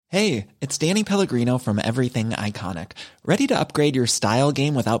Hey, it's Danny Pellegrino from Everything Iconic. Ready to upgrade your style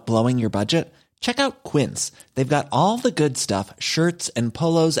game without blowing your budget? Check out Quince. They've got all the good stuff, shirts and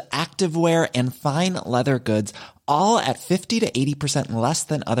polos, activewear, and fine leather goods, all at 50 to 80% less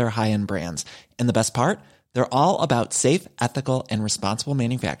than other high-end brands. And the best part? They're all about safe, ethical, and responsible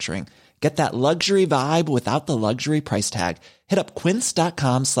manufacturing. Get that luxury vibe without the luxury price tag. Hit up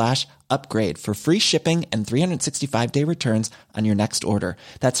quince.com/upgrade for free shipping and 365-day returns on your next order.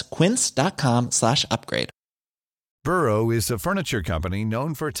 That's quince.com/upgrade. Burrow is a furniture company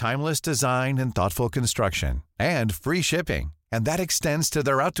known for timeless design and thoughtful construction and free shipping, and that extends to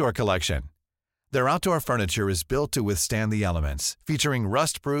their outdoor collection. Their outdoor furniture is built to withstand the elements, featuring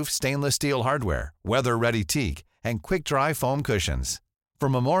rust-proof stainless steel hardware, weather-ready teak, and quick-dry foam cushions. For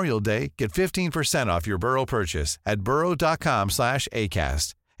Memorial Day, get 15% off your Burrow purchase at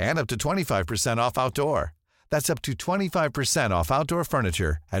burrow.com/ACAST and up to 25% off outdoor. That's up to 25% off outdoor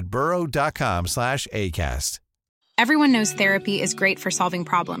furniture at burrow.com/ACAST. Everyone knows therapy is great for solving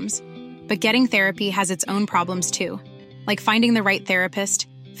problems, but getting therapy has its own problems too, like finding the right therapist,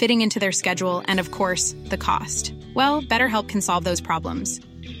 fitting into their schedule, and of course, the cost. Well, BetterHelp can solve those problems.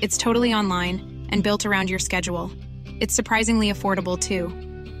 It's totally online and built around your schedule. It's surprisingly affordable, too.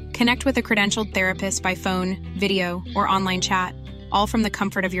 Connect with a credentialed therapist by phone, video, or online chat, all from the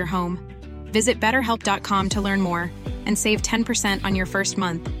comfort of your home. Visit BetterHelp.com to learn more and save 10% on your first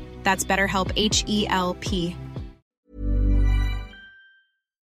month. That's BetterHelp, H-E-L-P.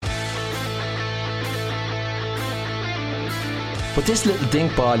 But this little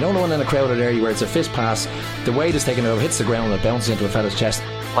dink ball, you know the one in the crowded area where it's a fist pass, the weight is taken over, hits the ground and it bounces into a fella's chest.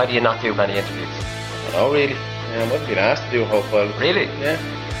 Why do you not do many interviews? I don't know, really. I've been asked to do a whole while. Really? Yeah.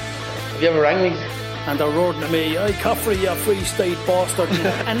 Have you ever rang me? And they're roaring at me, "I Caffrey, you free state bastard."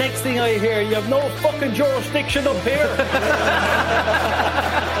 And next thing I hear, "You have no fucking jurisdiction up here."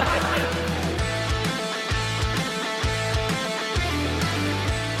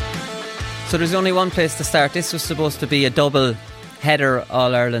 So there's only one place to start. This was supposed to be a double header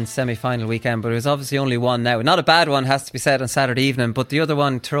All-Ireland semi-final weekend, but it was obviously only one now. Not a bad one, has to be said, on Saturday evening, but the other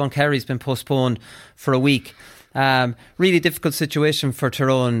one, Tyrone Kerry's been postponed for a week. Really difficult situation for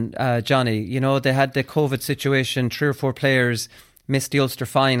Tyrone, Johnny. You know, they had the COVID situation, 3 or 4 players missed the Ulster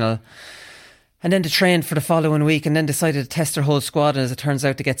final, and then they trained for the following week and then decided to test their whole squad, and as it turns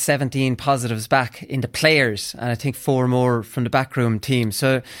out, to get 17 positives back in the players, and I think 4 more from the backroom team.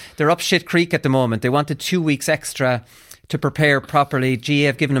 So they're up shit creek at the moment. They wanted 2 weeks extra to prepare properly. GA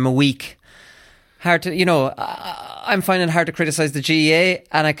have given them a week. Hard to, you know, I'm finding it hard to criticise the GA,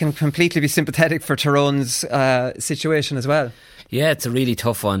 and I can completely be sympathetic for Tyrone's situation as well. Yeah, it's a really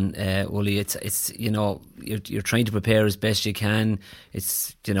tough one, Wooly. It's you know, you're trying to prepare as best you can.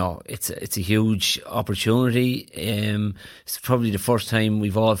 It's, you know, it's a huge opportunity. It's probably the first time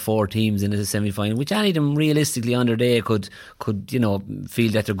we've all 4 teams in a semi-final, which any of them realistically on their day could you know,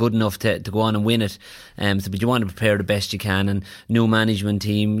 feel that they're good enough to go on and win it. But you want to prepare the best you can, and new management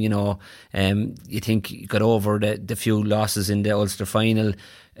team, you know, you think you got over the few losses in the Ulster final,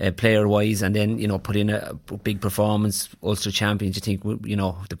 player wise, and then, you know, put in a big performance, Ulster champions. You think, you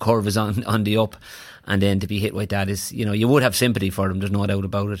know, the curve is on the up, and then to be hit like that is, you know, you would have sympathy for them, there's no doubt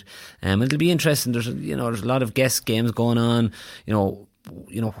about it. It'll be interesting. There's a lot of guest games going on, you know,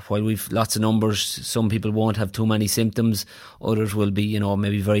 while we've lots of numbers, some people won't have too many symptoms, others will be, you know,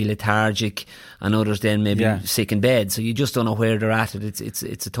 maybe very lethargic, and others then maybe sick in bed. So you just don't know where they're at. It's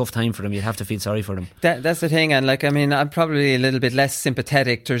a tough time for them. You have to feel sorry for them. That's the thing. And like, I mean, I'm probably a little bit less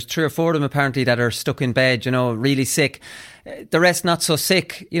sympathetic. There's 3 or 4 of them apparently that are stuck in bed, you know, really sick. The rest not so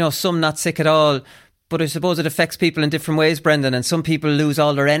sick, you know, some not sick at all. But I suppose it affects people in different ways, Brendan, and some people lose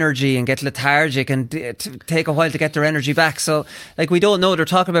all their energy and get lethargic and take a while to get their energy back. So, like, we don't know. They're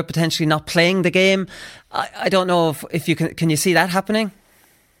talking about potentially not playing the game. I don't know if you can you see that happening?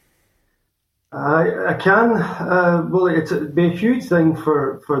 I can. Well, it'd be a huge thing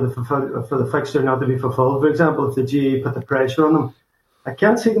for the fixture not to be fulfilled. For example, if the GA put the pressure on them, I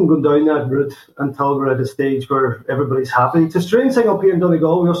can't see them going down that route until we're at a stage where everybody's happy. It's a strange thing up here in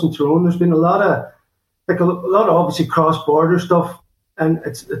Donegal, with us in Tyrone. There's been a lot of obviously cross-border stuff, and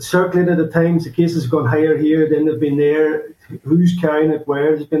it's circulated at times. The cases have gone higher here, then they've been there. Who's carrying it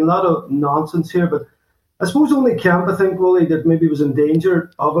where? There's been a lot of nonsense here, but I suppose the only camp, I think, Willie, that maybe was in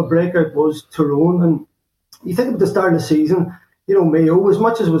danger of a breakout was Tyrone. And you think at the start of the season, you know, Mayo, as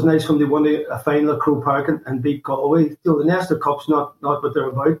much as it was nice when they won a final at Croke Park and beat Galway, you know, the Nesta Cup's not what they're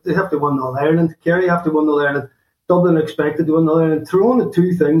about. They have to win All-Ireland. Kerry have to win All-Ireland. Dublin expected to win All-Ireland. Tyrone had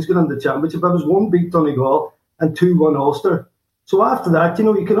 2 things going into the championship. It was 1 beat Donegal and 2 won Ulster. So after that, you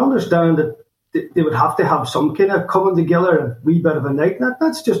know, you can understand that they would have to have some kind of coming together, a wee bit of a night.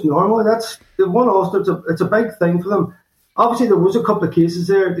 That's just normal. That's the one Ulster. It's a big thing for them. Obviously, there was a couple of cases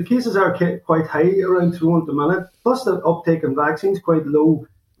there. The cases are quite high around Tyrone at the minute. Plus, the uptake in vaccines quite low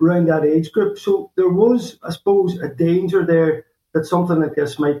around that age group. So there was, I suppose, a danger there that something like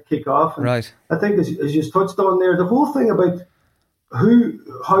this might kick off. And right. I think, as you touched on there, the whole thing about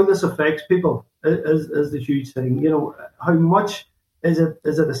how this affects people is the huge thing. You know, how much is it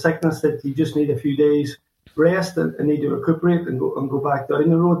a sickness that you just need a few days rest and need to recuperate and go back down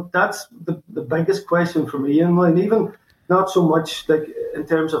the road? That's the biggest question for me. And even not so much like in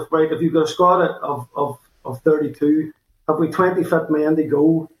terms of, right, if you've got a squad of 32, have we 20 fit men to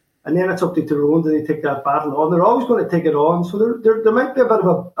go? And then it's up to Tyrone, do they take that battle on? They're always going to take it on. So there might be a bit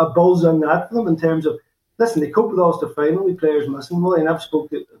of a buzz on that for them in terms of, listen, they cope with Ulster final, the players missing. Well, and I've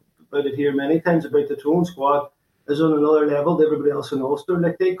spoken about it here many times about the Tyrone squad is on another level to everybody else in Ulster.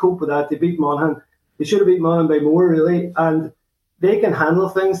 Like, they cope with that. They beat Monaghan. They should have beat Monaghan by more, really. And they can handle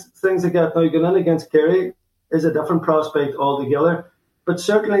things like that. Now, going in against Kerry is a different prospect altogether. But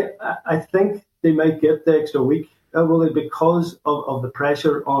certainly, I think they might get the extra week, because of the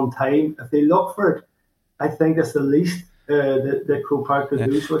pressure on time. If they look for it, I think it's the least that Croke Park could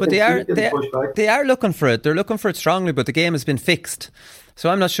do. So but they are looking for it. They're looking for it strongly, but the game has been fixed. So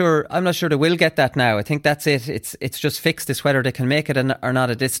I'm not sure they will get that now. I think that's it. It's just fixed. It's whether they can make it or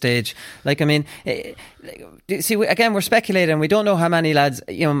not at this stage. Like, I mean, see, again, we're speculating. We don't know how many lads,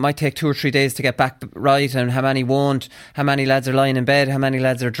 might take 2 or 3 days to get back right, and how many won't. How many lads are lying in bed. How many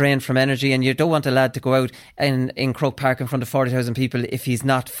lads are drained from energy. And you don't want a lad to go out in Croke Park in front of 40,000 people if he's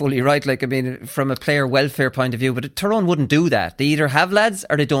not fully right. Like, I mean, from a player welfare point of view. But Tyrone wouldn't do that. They either have lads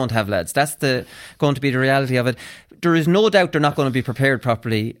or they don't have lads. That's going to be the reality of it. There is no doubt they're not going to be prepared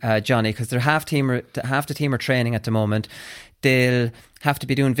properly, Johnny, because half the team are training at the moment. They'll have to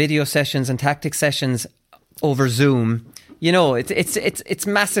be doing video sessions and tactics sessions over Zoom. It's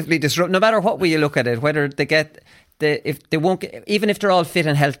massively disruptive. No matter what way you look at it, whether they get even if they're all fit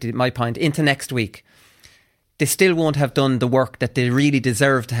and healthy, my point, into next week, they still won't have done the work that they really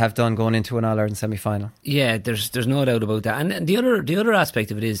deserve to have done going into an All-Ireland semi-final. Yeah, there's no doubt about that. And the other aspect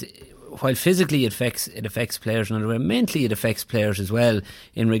of it is, while physically it affects players, and mentally it affects players as well,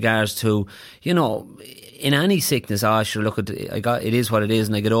 in regards to, in any sickness, sure, look, it is what it is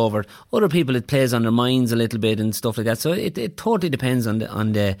and I get over it. Other people, it plays on their minds a little bit and stuff like that. So it totally depends on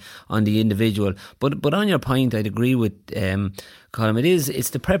the individual. But on your point, I'd agree with Colin. It's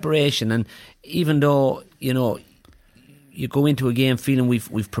the preparation, and even though, you go into a game feeling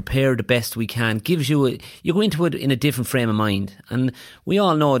we've prepared the best we can, you go into it in a different frame of mind, and we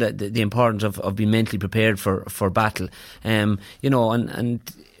all know that the importance of being mentally prepared for battle. And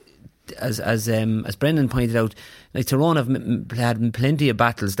as Brendan pointed out, like, Tyrone have had plenty of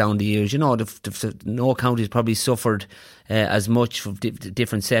battles down the years. No county's probably suffered as much from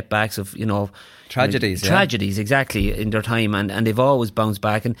different setbacks of tragedies exactly in their time, and they've always bounced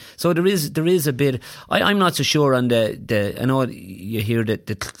back. And so there is a bit. I'm not so sure on the. I know you hear that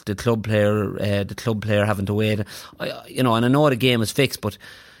the club player having to wait. And I know the game is fixed, but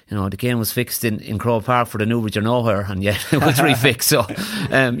the game was fixed in Croke Park for the Newbridge or nowhere, and yet it was refixed. So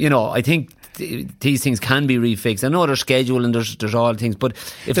I think these things can be refixed. I know there's schedule and there's all things, but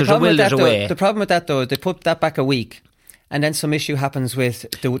if there's a will, there's a way. The problem with that, though, they put that back a week, and then some issue happens with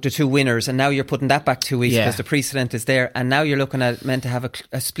the two winners, and now you're putting that back 2 weeks because the precedent is there, and now you're looking at meant to have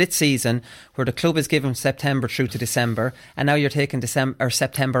a split season where the club is given September through to December, and now you're taking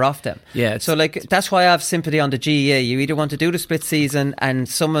September off them. Yeah. So that's why I have sympathy on the GEA. You either want to do the split season, and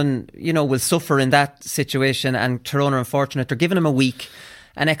someone will suffer in that situation, and Tyrone are unfortunate. They're giving them a week,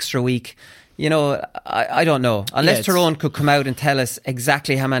 an extra week. I don't know. Unless Tyrone could come out and tell us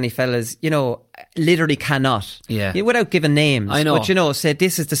exactly how many fellas, literally cannot. Yeah. Without giving names. I know. But, say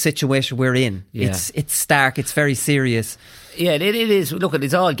this is the situation we're in. Yeah. It's stark. It's very serious. Yeah, it is. Look,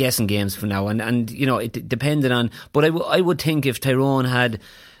 it's all guessing games for now. And it depended on... But I would think if Tyrone had,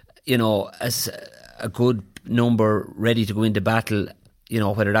 as a good number ready to go into battle,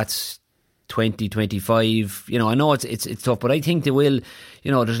 whether that's 20, 25, I know it's tough, but I think they will,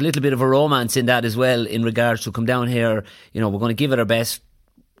 there's a little bit of a romance in that as well, in regards to come down here, we're going to give it our best,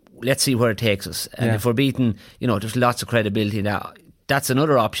 let's see where it takes us. And if we're beaten, there's lots of credibility in that. That's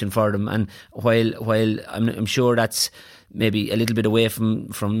another option for them. And while I'm sure that's maybe a little bit away from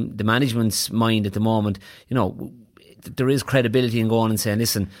the management's mind at the moment, there is credibility in going and saying,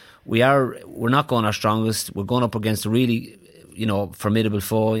 listen, we're not going our strongest, we're going up against a really formidable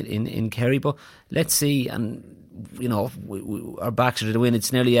foe in Kerry, but let's see, and our backs are to the wind.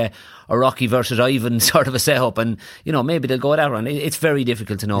 It's nearly a Rocky versus Ivan sort of a setup, and maybe they'll go that round. It's very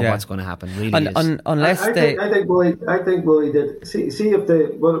difficult to know what's going to happen. Really, unless I think Willie did. See if they.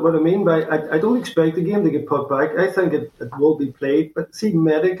 What I mean by I don't expect the game to get put back. I think it will be played, but see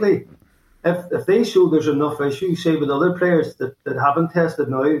medically. If they show there's enough issues, say with other players that haven't tested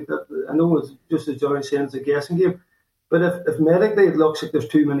now, I know it's just as Johnny saying it's a guessing game, but if medically it looks like there's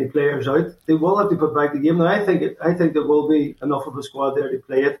too many players out, they will have to put back the game. Now I think there will be enough of a squad there to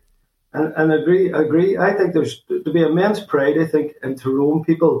play it, and I agree. I think there's to be immense pride. I think in Tyrone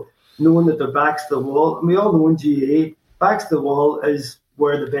people knowing that their backs to the wall, and we all know in GAA backs to the wall is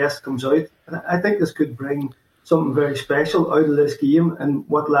where the best comes out. And I think this could bring something very special out of this game, and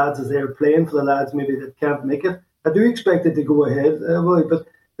what lads is there playing for the lads maybe that can't make it. I do expect it to go ahead, Willie, but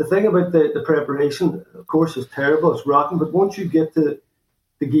the thing about the preparation, of course, is terrible, it's rotten, but once you get to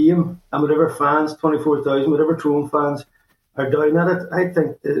the game and whatever fans, 24,000, whatever Tyrone fans are down at it, I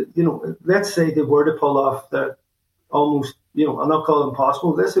think, let's say they were to pull off the almost, I'm not calling it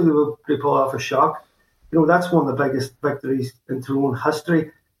impossible, let's say they were to pull off a shock, that's one of the biggest victories in Tyrone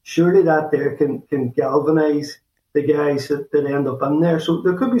history. Surely that there can galvanise the guys that end up in there. So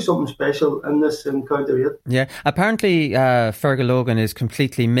there could be something special in this encounter yet. Yeah, apparently Fergal Logan is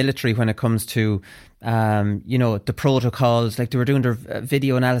completely military when it comes to the protocols. Like they were doing their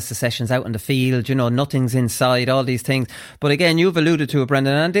video analysis sessions out in the field, nothing's inside, all these things. But again, you've alluded to it,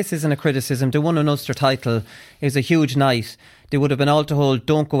 Brendan, and this isn't a criticism. They won an Ulster title. It was a huge night. They would have been all told,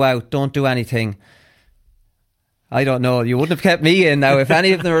 don't go out, don't do anything. I don't know. You wouldn't have kept me in now if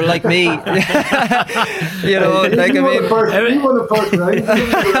any of them were like me. Everyone in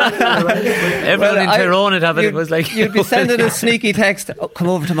Tyrone would have it. It was like you'd be sending a sneaky text. Oh, come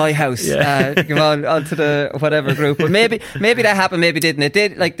over to my house. Yeah. Come on to the whatever group. But maybe that happened. Maybe didn't. It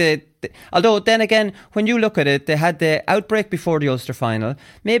did. Like although then again, when you look at it, they had the outbreak before the Ulster final.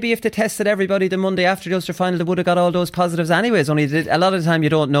 Maybe if they tested everybody the Monday after the Ulster final, they would have got all those positives anyways. Only a lot of the time you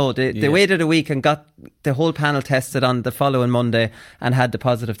don't know. They waited a week and got the whole panel tested on the following Monday and had the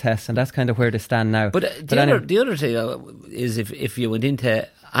positive test, and that's kind of where they stand now. But the other thing is if you went into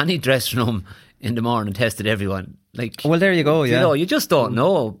any dressing room in the morning and tested everyone, well, there you go. Yeah, you just don't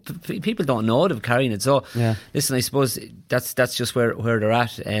know. People don't know they're carrying it. So listen, I suppose that's just where they're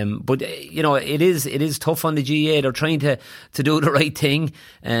at. But it is tough on the GAA. They're trying to do the right thing.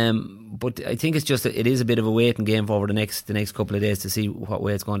 But I think it is a bit of a waiting game for over the next couple of days to see what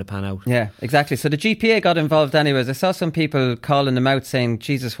way it's going to pan out. Yeah, exactly. So the GPA got involved anyways. I saw some people calling them out saying,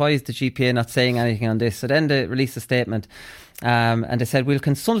 Jesus, why is the GPA not saying anything on this? So then they released a statement. And they said, we'll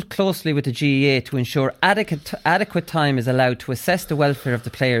consult closely with the GAA to ensure adequate time is allowed to assess the welfare of the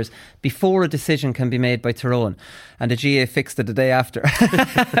players before a decision can be made by Tyrone. And the GAA fixed it the day after.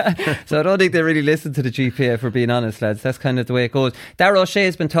 So I don't think they really listened to the GPA, if we're being honest, lads. That's kind of the way it goes. Darragh O'Shea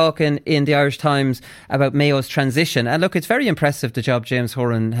has been talking in the Irish Times about Mayo's transition. And look, it's very impressive the job James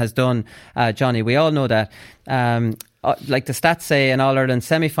Horan has done, Johnny. We all know that. Like the stats say, an All-Ireland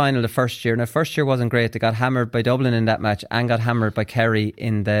semi-final the first year. Now, first year wasn't great. They got hammered by Dublin in that match and got hammered by Kerry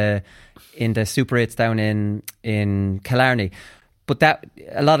in the Super 8s down in Killarney. But that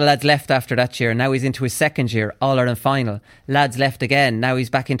a lot of lads left after that year. Now he's into his second year, All-Ireland final. Lads left again. Now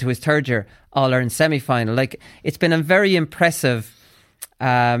he's back into his third year, All-Ireland semi-final. Like, it's been a very impressive...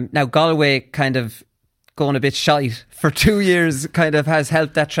 now Galway kind of going a bit shite for 2 years kind of has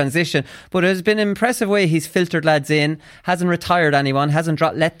helped that transition, but it has been an impressive way he's filtered lads in, hasn't retired anyone, hasn't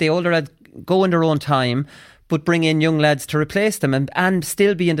let the older lads go in their own time, but bring in young lads to replace them and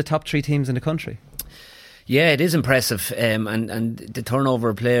still be in the top 3 teams in the country. Yeah, it is impressive, and the turnover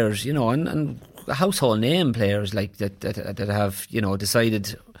of players, and household name players like that have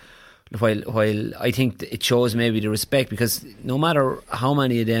decided. While I think it shows maybe the respect, because no matter how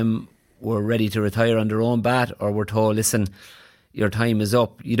many of them were ready to retire on their own bat or were told, listen, your time is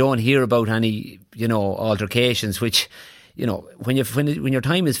up, you don't hear about any altercations, which when your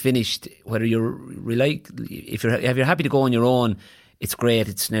time is finished, whether if you're happy to go on your own, it's great.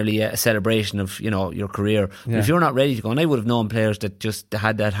 It's nearly a celebration of your career. Yeah. But if you're not ready to go, and I would have known players that just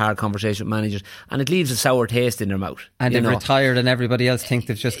had that hard conversation with managers, and it leaves a sour taste in their mouth. And they've retired, and everybody else think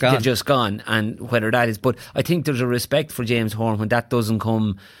they've just gone. They've just gone, and whether that is, but I think there's a respect for James Horan when that doesn't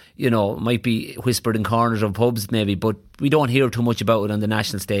come. Might be whispered in corners of pubs maybe, but we don't hear too much about it on the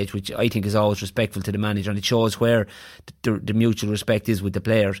national stage, which I think is always respectful to the manager, and it shows where the mutual respect is with the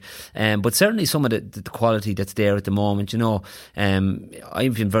players. But certainly some of the quality that's there at the moment,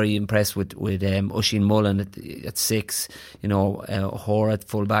 I've been very impressed with Oisin Mullen at 6, Hora at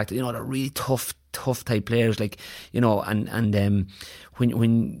full back. They're really tough tough type players, like, you know, and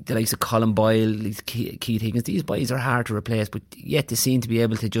when the likes of Colin Boyle, these Keith Higgins, these boys are hard to replace, but yet they seem to be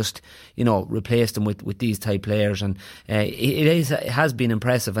able to just, you know, replace them with these type players, and it has been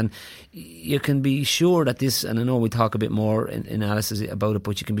impressive. And you can be sure that this, and I know we talk a bit more in analysis about it,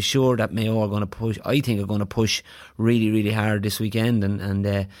 but you can be sure that Mayo are going to push, I think are going to push really, really hard this weekend,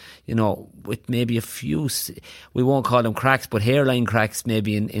 and you know, with maybe a few, we won't call them cracks, but hairline cracks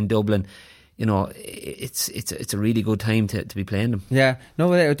maybe in Dublin. You know, it's a really good time to be playing them. Yeah,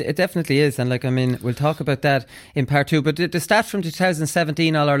 no, it definitely is. And like, I mean, we'll talk about that in part 2. But the stats from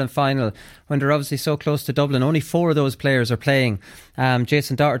 2017 All-Ireland final, when they're obviously so close to Dublin, only 4 of those players are playing.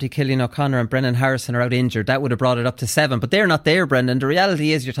 Jason Doherty, Killian O'Connor and Brennan Harrison are out injured. That would have brought it up to 7. But they're not there, Brendan. The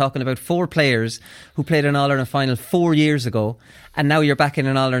reality is you're talking about 4 players who played an All-Ireland final 4 years ago. And now you're back in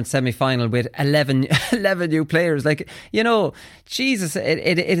an All-Ireland semi-final with 11 new players. Like, you know, Jesus,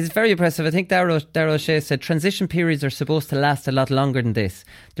 it is very impressive. I think Darragh O'Shea said transition periods are supposed to last a lot longer than this.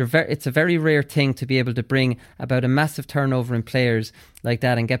 It's a very rare thing to be able to bring about a massive turnover in players like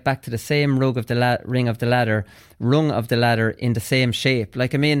that and get back to the same rung of the ladder in the same shape.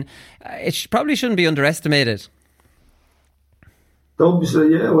 Like, I mean, it probably shouldn't be underestimated.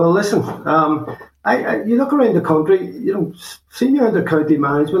 Obviously, yeah. Well, listen, you look around the country, you know, senior inter-county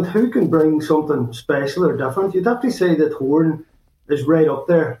management, who can bring something special or different? You'd have to say that Horn is right up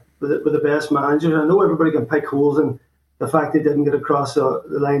there with the best managers. I know everybody can pick holes in the fact they didn't get across the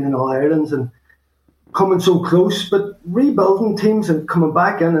line in All-Irelands and coming so close, but rebuilding teams and coming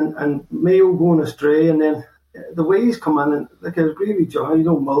back in and Mayo going astray, and then the way he's come in, and like I agree with John, you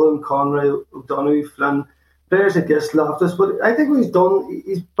know, Mullen, Conroy, O'Donoghue, Flynn, players that get Loftus, but I think what he's done,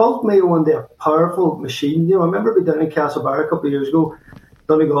 he's built Mayo into a powerful machine. You know, I remember we down in Castlebar a couple of years ago,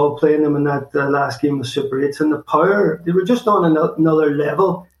 Donegal playing them in that last game of Super 8s, and the power, they were just on another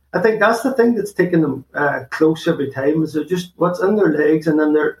level. I think that's the thing that's taking them close every time, is they're just what's in their legs, and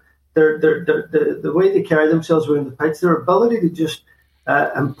then the way they carry themselves around the pitch, their ability to just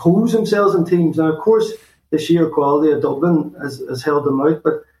impose themselves on teams. Now, of course, the sheer quality of Dublin has held them out,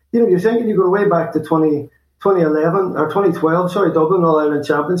 but you know, you're thinking you go way back to 2011 or 2012, Dublin All-Ireland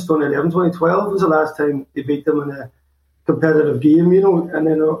champions, 2011-2012 was the last time they beat them in a competitive game, you know, and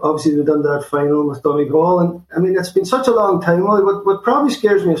then obviously they done that final with Donegal, and I mean, it's been such a long time. What probably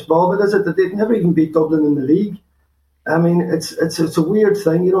scares me a small bit is that they've never even beat Dublin in the league. I mean, it's a weird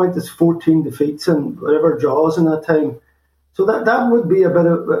thing, you know, like there's 14 defeats and whatever draws in that time. So that would be a bit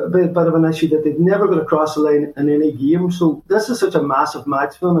of an issue, that they've never got across the line in any game. So this is such a massive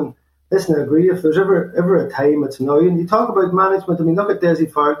match for them. And listen, I agree, if there's ever a time, it's now. And you talk about management, I mean, look at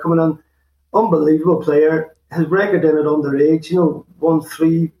Desi Farr coming on, unbelievable player. His record in at underage, you know, won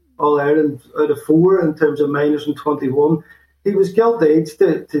 3 All-Ireland out of 4 in terms of minors in 21. He was guilt age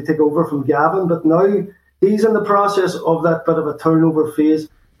to take over from Gavin, but now he's in the process of that bit of a turnover phase.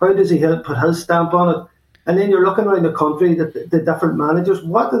 How does he put his stamp on it? And then you're looking around the country, the different managers,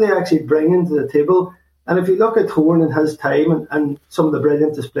 what do they actually bring into the table? And if you look at Horn in his time and some of the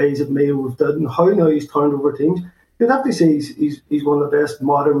brilliant displays that Mayo have done, and how now he's turned over teams, you'd have to say he's one of the best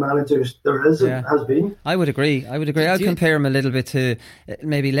modern managers there is, and has been. I would agree. I'll compare him a little bit to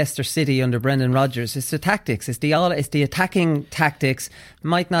maybe Leicester City under Brendan Rodgers. It's the tactics. It's the attacking tactics.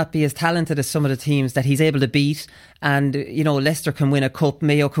 Might not be as talented as some of the teams that he's able to beat. And, you know, Leicester can win a cup,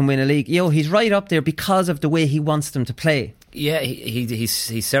 Mayo can win a league. You know, he's right up there because of the way he wants them to play. Yeah, he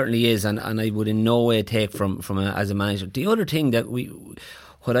certainly is, and I would in no way take from as a manager. The other thing that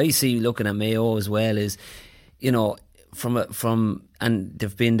what I see looking at Mayo as well is, you know, and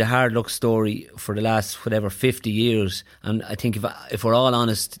they've been the hard luck story for the last 50 years, and I think if we're all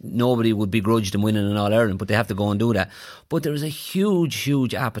honest, nobody would begrudge them winning an All-Ireland, but they have to go and do that. But there is a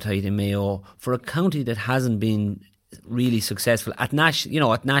huge appetite in Mayo for a county that hasn't been really successful at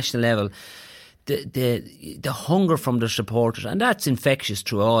national level. The hunger from their supporters, and that's infectious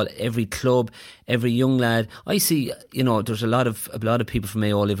through every club, every young lad. I see, you know, there's a lot of people from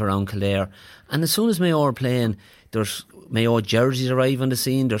Mayo live around Kildare, and as soon as Mayo are playing, there's Mayo jerseys arrive on the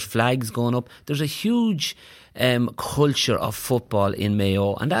scene, there's flags going up. There's a huge culture of football in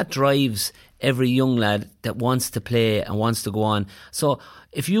Mayo, and that drives every young lad that wants to play and wants to go on. So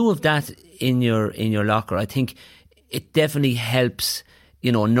if you have that in your locker, I think it definitely helps,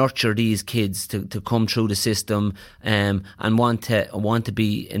 you know, nurture these kids to come through the system and want to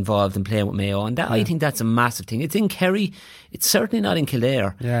be involved in playing with Mayo, and I think that's a massive thing. It's in Kerry, it's certainly not in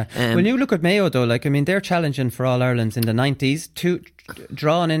Kildare. Yeah. When you look at Mayo though, like, I mean, they're challenging for All Irelands in the 90s,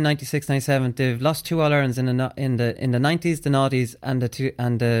 drawn in 96, 97. They've lost 2 All Irelands in the 90s, the noughties, and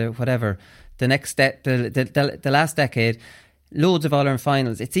the next the last decade. loads of All-Ireland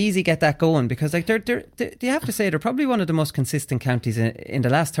finals. It's easy to get that going because like you have to say they're probably one of the most consistent counties in the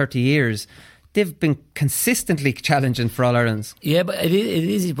last 30 years. They've been consistently challenging for All-Irelands. Yeah, but it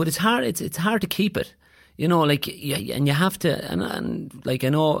is, but it's hard. It's hard to keep it. You know, like, and you have to, and like I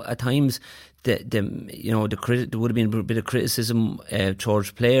know at times there would have been a bit of criticism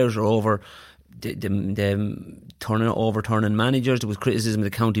towards players or over the overturning managers. There was criticism of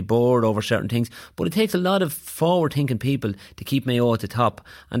the county board over certain things, but it takes a lot of forward-thinking people to keep Mayo at the top,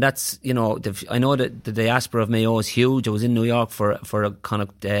 and that's, you know, I know that the diaspora of Mayo is huge. I was in New York for a kind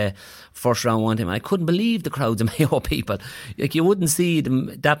of first round one time, and I couldn't believe the crowds of Mayo people. Like, you wouldn't see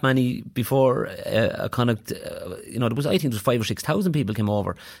them that many before a kind of there was, I think there was 5,000 or 6,000 people came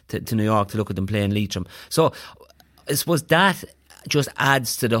over to New York to look at them play in Leitrim. So I suppose that just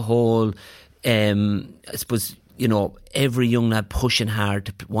adds to the whole. I suppose, you know, every young lad pushing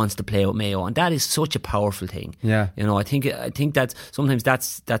hard wants to play with Mayo, and that is such a powerful thing. Yeah, you know, I think that's sometimes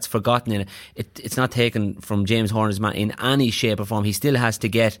that's forgotten in it. It's not taken from James Horner's man in any shape or form. He still has to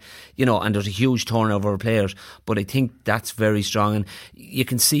get, you know, and there's a huge turnover of players, but I think that's very strong, and you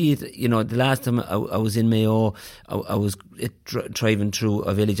can see it. You know, the last time I was in Mayo, I was driving through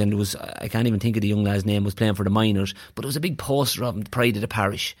a village, and there was, I can't even think of the young lad's name, was playing for the minors, but there was a big poster of him, pride of the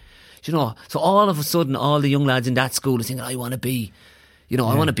parish. You know, so all of a sudden, all the young lads in that school are thinking, I want to be, you know,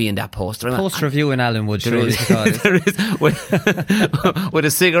 I want to be in that poster. Poster of you in Allenwood, there is with a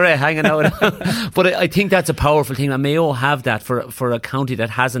cigarette hanging out. But I think that's a powerful thing, and Mayo have that for a county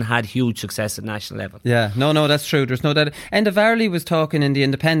that hasn't had huge success at national level. Yeah, no, that's true. There's no doubt. Enda Varley was talking in The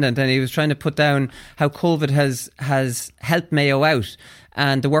Independent, and he was trying to put down how COVID has helped Mayo out,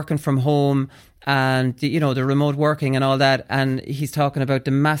 and the working from home, and the remote working and all that, and he's talking about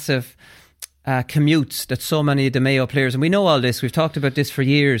the massive commutes that so many of the Mayo players, and we know all this, we've talked about this for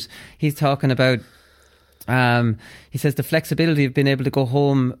years. He's talking about he says the flexibility of being able to go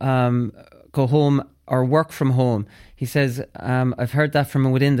home or work from home. He says, I've heard that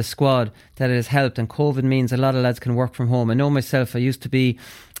from within the squad that it has helped, and COVID means a lot of lads can work from home. I know myself, I used to be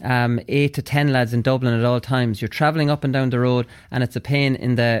 8 to 10 lads in Dublin at all times. You're travelling up and down the road and it's a pain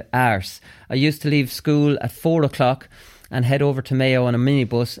in the arse. I used to leave school at 4 o'clock and head over to Mayo on a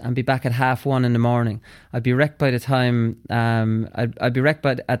minibus and be back at 1:30 in the morning. I'd be wrecked by the time, I'd be wrecked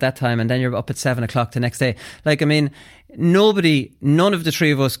at that time, and then you're up at 7 o'clock the next day. Like, I mean, none of the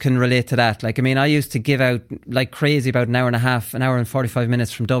three of us can relate to that. Like, I mean, I used to give out like crazy about an hour and 45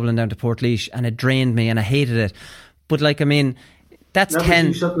 minutes from Dublin down to Portlaoise, and it drained me and I hated it. But like, I mean, that's Never 10.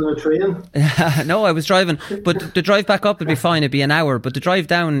 You sat on a train? No, I was driving, but the drive back up would be fine. It'd be an hour, but the drive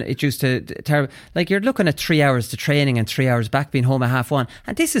down, it used to terrible. Like, you're looking at 3 hours to training and 3 hours back, being home at 1:30,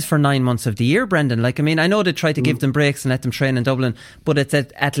 and this is for 9 months of the year, Brendan. Like, I mean, I know they try to give them breaks and let them train in Dublin, but it's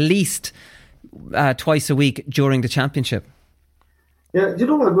at least twice a week during the championship. Yeah, you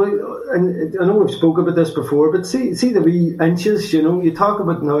know what? And I know we've spoken about this before, but see the wee inches. You know, you talk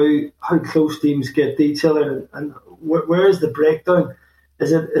about now how close teams get to each other, and where is the breakdown?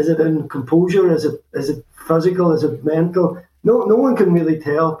 Is it in composure? Is it physical? Is it mental? No one can really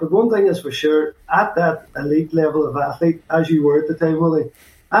tell. But one thing is for sure: at that elite level of athlete, as you were at the time, Willie,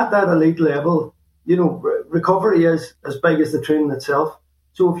 at that elite level, you know, recovery is as big as the training itself.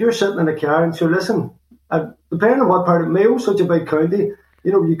 So if you're sitting in a car and so listen. Depending on what part of Mayo's such a big county,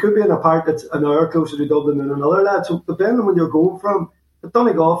 you know, you could be in a part that's an hour closer to Dublin than another lad. So depending on where you're going from,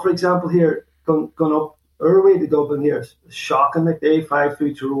 Donegal, for example, here, gone up our way to Dublin here, it's shocking. Like the A5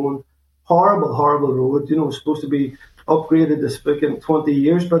 through Tyrone, horrible road. You know, it's supposed to be upgraded this in 20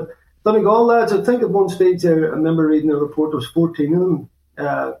 years. But Donegal lads, I think at one stage there, I remember reading a report, there was 14 of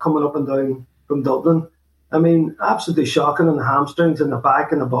them coming up and down from Dublin. I mean, absolutely shocking on the hamstrings and the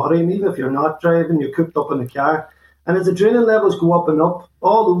back and the body. And even if you're not driving, you're cooped up in the car. And as the training levels go up and up,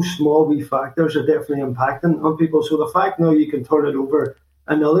 all those small wee factors are definitely impacting on people. So the fact now you can turn it over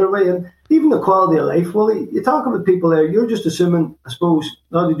another way, and even the quality of life, Willie, you talk about people there, you're just assuming, I suppose,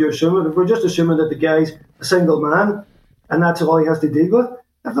 not that you're assuming, but we're just assuming that the guy's a single man and that's all he has to deal with.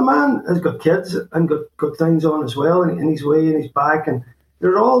 If the man has got kids and got things on as well, and he's way and he's back, and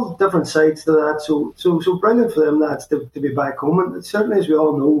there are all different sides to that. So brilliant for them lads to be back home. And certainly, as we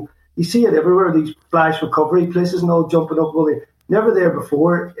all know, you see it everywhere, these flash recovery places and all jumping up. Well, they never there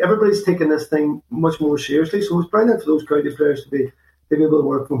before. Everybody's taking this thing much more seriously. So it's brilliant for those county players to be able to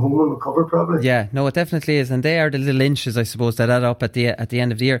work from home and recover properly. Yeah, no, it definitely is. And they are the little inches, I suppose, that add up at the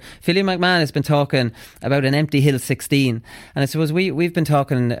end of the year. Philly McMahon has been talking about an empty hill 16. And I suppose we've been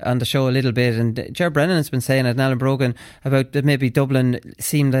talking on the show a little bit, and Ger Brennan has been saying it, and Alan Brogan, about that maybe Dublin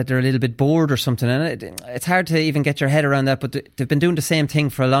seem that they're a little bit bored or something. And it's hard to even get your head around that, but they've been doing the same thing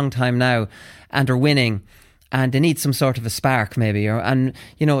for a long time now, and they're winning. and they need some sort of a spark maybe, and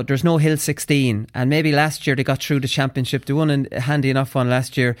you know, there's no Hill 16, and maybe last year they got through the championship, they won a handy enough one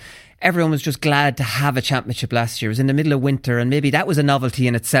last year. Everyone was just glad to have a championship last year. It was in the middle of winter, and maybe that was a novelty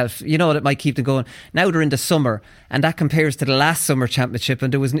in itself, you know, that might keep them going. Now they're in the summer, and that compares to the last summer championship,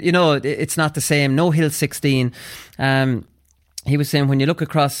 and there was, you know, it's not the same. No Hill 16. He was saying when you look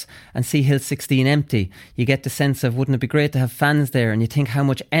across and see Hill 16 empty, you get the sense of, wouldn't it be great to have fans there? And you think how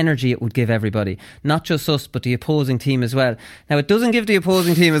much energy it would give everybody, not just us but the opposing team as well. Now it doesn't give the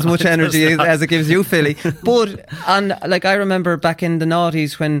opposing team as much energy as it gives you, Philly, but like I remember back in the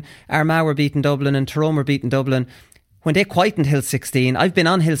noughties when Armagh were beating Dublin and Tyrone were beating Dublin, when they quietened Hill 16. I've been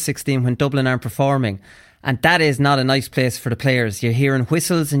on Hill 16 when Dublin aren't performing, and that is not a nice place for the players. You're hearing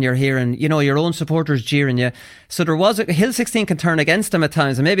whistles and you're hearing, you know, your own supporters jeering you. So there was Hill 16 can turn against them at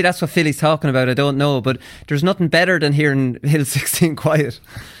times, and maybe that's what Philly's talking about, I don't know, but there's nothing better than hearing Hill 16 quiet.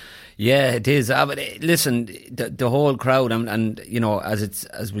 Yeah, it is. But listen, the whole crowd, and you know,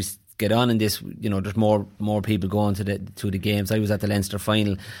 as we get on in this, you know, there's more people going to the games. I was at the Leinster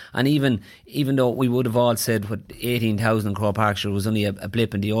final, and even though we would have all said what 18,000 in Croke Park was only a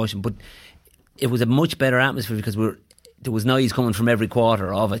blip in the ocean, but it was a much better atmosphere because there was noise coming from every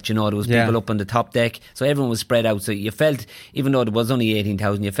quarter of it. You know, there was people up on the top deck, so everyone was spread out. So you felt, even though there was only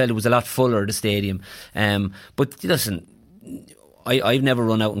 18,000, you felt it was a lot fuller, the stadium. But listen, I've never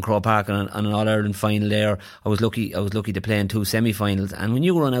run out in Croke Park on an All-Ireland final there. I was lucky to play in 2 semi-finals, and when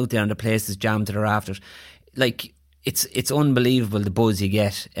you run out there and the place is jammed to the rafters, like it's unbelievable the buzz you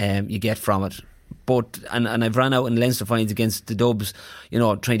get from it. But and I've run out in Leinster finals against the Dubs, you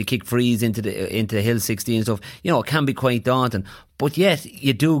know, trying to kick frees into the Hill 16 and stuff. You know, it can be quite daunting, but yet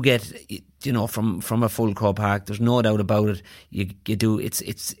you do get, you know, from a full Croke Park. There's no doubt about it. You do.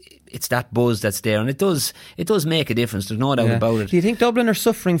 It's that buzz that's there, and it does make a difference. There's no doubt about it. Do you think Dublin are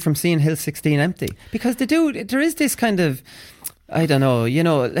suffering from seeing Hill 16 empty? Because they do. There is this kind of, I don't know, you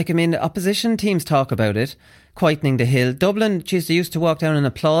know, like, I mean, opposition teams talk about it, quietening the hill. Dublin, geez, they used to walk down and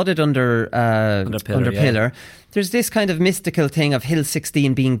applaud it under pillar. There's this kind of mystical thing of Hill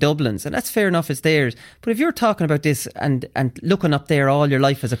 16 being Dublin's, and that's fair enough, it's theirs. But if you're talking about this and looking up there all your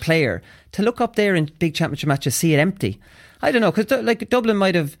life as a player, to look up there in big championship matches, see it empty, I don't know, because like Dublin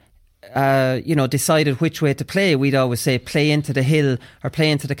might have you know, decided which way to play. We'd always say play into the hill or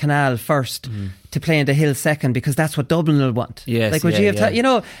play into the canal first, to play into hill second, because that's what Dublin will want. Yes, like, would you have you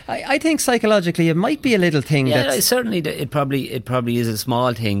know, I think psychologically it might be a little thing. Yeah, certainly it probably is a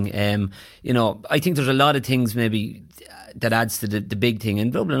small thing. You know, I think there's a lot of things maybe that adds to the big thing.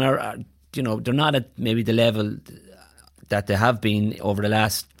 And Dublin are, you know, they're not at maybe the level that they have been over the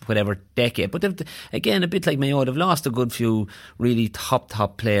last whatever decade, but they've, again, a bit like Mayo, they've lost a good few really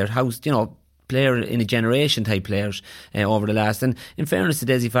top players, player in a generation type players over the last. And in fairness to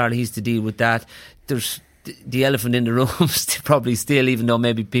Dessie Farrell, he's to deal with that. There's the elephant in the room probably still, even though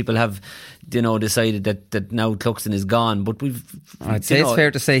maybe people have, you know, decided that now Cluxton is gone, but I'd say it's fair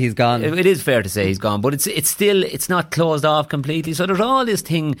to say he's gone. It is fair to say he's gone, but it's still, it's not closed off completely. So there's all this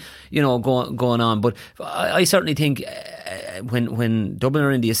thing, you know, going on. But I certainly think when Dublin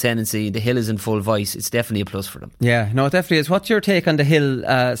are in the ascendancy, the hill is in full voice, it's definitely a plus for them. Yeah, no, it definitely is. What's your take on the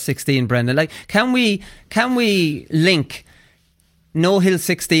Hill 16, Brendan? Like, can we link no Hill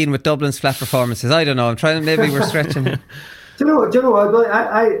 16 with Dublin's flat performances? I don't know. I'm trying. Maybe we're stretching here. Do you know what?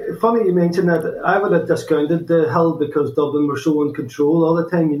 I funny you mentioned that. I would have discounted the Hill because Dublin were so in control all the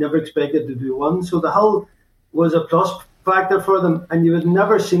time. You never expected to do one, so the Hill was a plus factor for them, and you would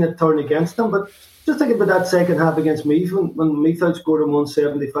never seen it turn against them. But just think about that second half against Meath when Meath outscored them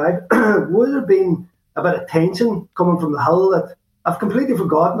 175. Would there have been a bit of tension coming from the Hill that I've completely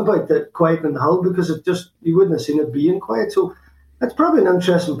forgotten about, the quiet in the Hill, because it just, you wouldn't have seen it being quiet. So that's probably an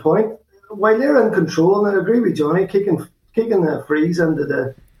interesting point. While they're in control, and I agree with Johnny, kicking the frees into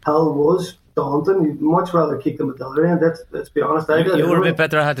the Hill was daunting. You'd much rather kick them at the other end. Let's be honest. You were a bit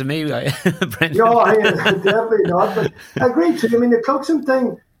better at it than me, Brendan. No, definitely not. But I agree too. I mean, the Cluxton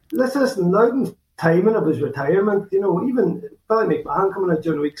thing, listen, Loudoun's timing of his retirement, you know, even Billy McMahon coming out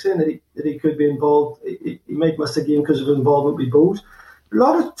during the week saying that he could be involved, he might miss the game because of his involvement with Bowes. A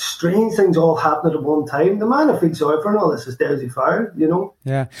lot of strange things all happening at one time. The man I feel sorry for and all this is Dessie Farrell, you know.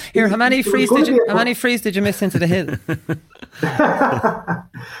 Yeah. Here, how many frees did you miss into the Hill?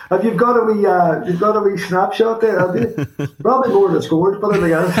 Have you got a wee snapshot there? Have you? Probably more than scored, but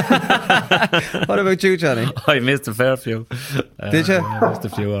What about you, Johnny? I missed a fair few. Did you? I missed a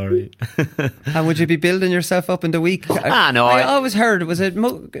few already. And would you be building yourself up in the week? No. I always heard, was it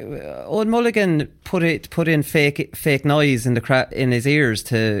Owen Mulligan put in fake noise in his ears years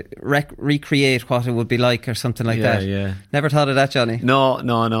to recreate what it would be like or something like that. Yeah. Never thought of that, Johnny? No.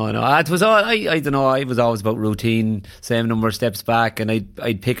 It was all, I don't know, I was always about routine, same number of steps back, and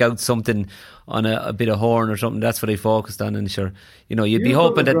I'd pick out something on a bit of horn or something. That's what I focused on, and sure, you'd be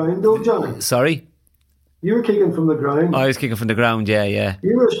hoping that... Ground, though, Johnny. Sorry? You were kicking from the ground. I was kicking from the ground, yeah.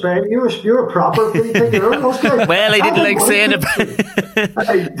 You were a proper free kicker. Well, I didn't like saying it.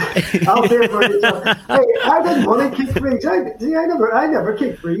 I'll say it for you. I didn't want to kick frees. I never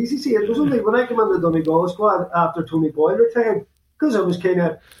kicked frees. You see, it was only when I came on the Donegal squad after Tony Boyle retired, because I was kind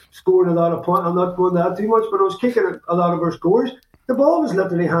of scoring a lot of points. I'm not going that too much, but I was kicking a lot of our scores. The ball was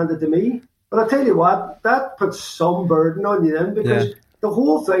literally handed to me. But I tell you what, that puts some burden on you then, because the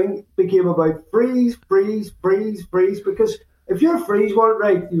whole thing became about freeze, because if your freeze weren't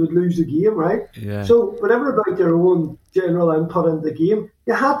right, you would lose the game, right? Yeah. So whatever about your own general input in the game,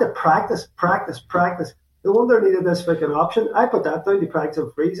 you had to practice. No wonder I needed this fucking option. I put that down to practice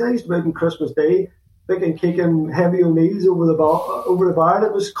and freeze. I used to be out on Christmas Day, kicking heavy O'Neills over the bar, and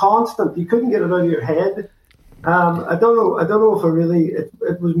it was constant. You couldn't get it out of your head. I don't know if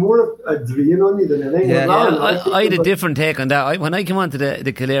it was more of a drain on you than anything. I had a different take on that. When I came onto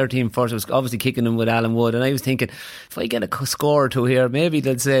the Kildare team first, I was obviously kicking them with Alan Wood, and I was thinking, if I get a score or two here, maybe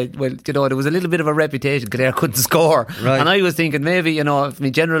they'd say, well, there was a little bit of a reputation, Kildare couldn't score. Right. And I was thinking, maybe, if my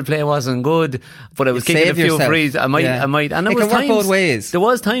general play wasn't good, but I was kicking a few frees, I might. And it can work both ways. There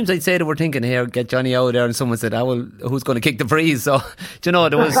was times I'd say they were thinking, here, get Johnny out there, and someone said, who's going to kick the frees? So,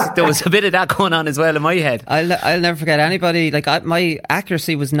 there was a bit of that going on as well in my head. I'll never forget anybody. My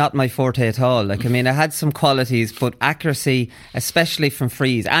accuracy was not my forte at all. I had some qualities, but accuracy, especially from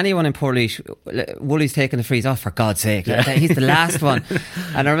frees. Anyone in Portlaoise, Wooly's taking the frees. Oh, for God's sake! He's the last one.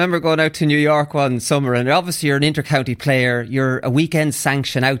 And I remember going out to New York one summer, and obviously you're an inter-county player. You're a weekend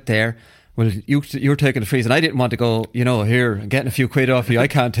sanction out there. Well, you're taking the frees, and I didn't want to go, here, getting a few quid off you. I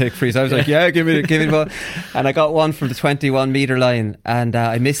can't take frees. I was like, yeah, give me the ball. And I got one from the 21 metre line, and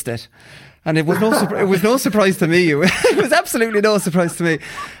I missed it. And it was no surprise to me. It was absolutely no surprise to me.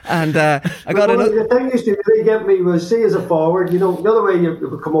 And I got another. The thing used to really get me was, say as a forward, the other way you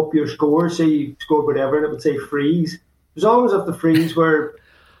would come up your score, say you scored whatever, and it would say freeze. It was always if the freeze were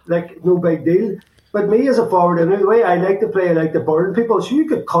no big deal. But me as a forward, the way I like to play, I like to burn people. So you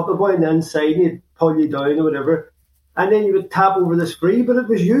could cut the ball on the inside and he'd pull you down or whatever. And then you would tap over this free, but it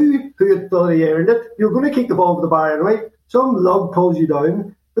was you who had bloody earned it. You were going to kick the ball over the bar anyway. Some lug pulls you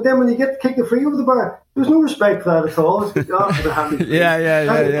down. But then when you get to kick the free over the bar, there was no respect for that at all. It was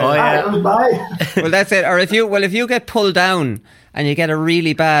bye. Well, that's it. Or if you get pulled down and you get a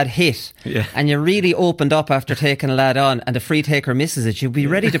really bad hit, and you're really opened up after taking a lad on, and the free taker misses it, you'll be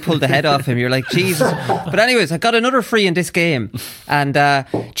ready to pull the head off him. You're like, Jesus. But anyways, I got another free in this game, and I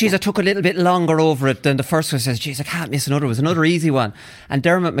took a little bit longer over it than the first one. Says, geez, I can't miss another. It was another easy one. And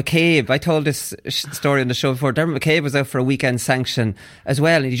Dermot McCabe, I told this story on the show before. Dermot McCabe was out for a weekend sanction as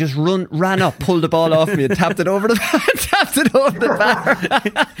well, and he just ran up, pulled the ball off me, and tapped it over the bar.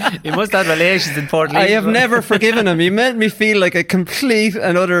 He must have relations in Portlaoise. I have never forgiven him. He made me feel like a complete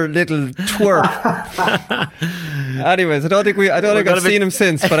another little twerp. Anyways, I don't think I've seen him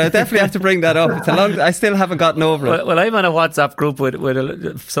since, but I definitely have to bring that up. I still haven't gotten over it. Well, I'm on a WhatsApp group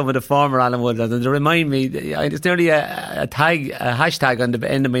with some of the former Alan Wood, and they remind me, it's nearly a hashtag on the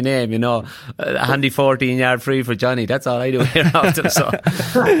end of my name, a handy 14-yard free for Johnny. That's all I do here after. So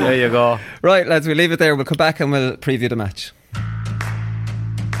there you go. Right, lads, we'll leave it there. We'll come back and we'll preview the match.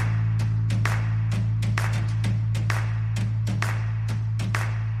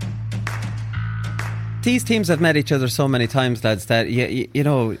 These teams have met each other so many times, lads, that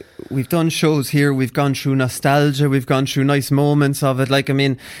we've done shows here, we've gone through nostalgia, we've gone through nice moments of it.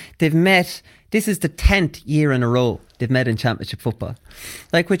 They've met. This is the 10th year in a row they've met in championship football,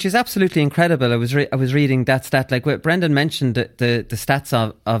 which is absolutely incredible. I was reading that stat. Brendan mentioned the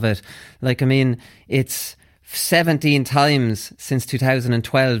stats of it. It's 17 times since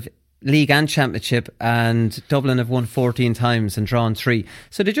 2012. League and Championship, and Dublin have won 14 times and drawn 3.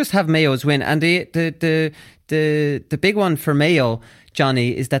 So they just have Mayo's win. And the big one for Mayo,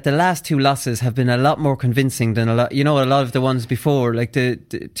 Johnny, is that the last 2 losses have been a lot more convincing than a lot of the ones before.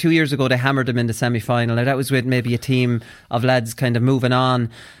 The 2 years ago they hammered them in the semi-final. Now that was with maybe a team of lads kind of moving on.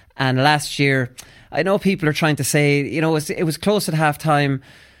 And last year, I know people are trying to say, it was close at half time.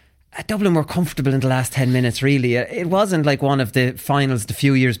 Dublin were comfortable in the last 10 minutes, really. It wasn't like one of the finals the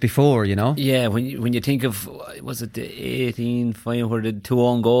few years before, Yeah, when you think of, was it the 18 final where the 2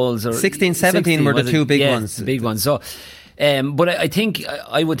 own goals? Or 16, 17 were the 2 big ones. The big ones. So, but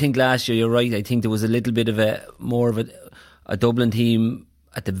I would think last year, you're right, I think there was a little bit of more of a Dublin team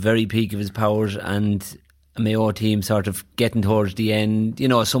at the very peak of his powers, and a Mayo team sort of getting towards the end. You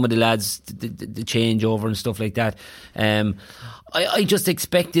know, some of the lads, the changeover and stuff like that. I just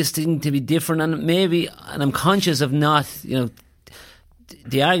expect this thing to be different, and I'm conscious of not, you know,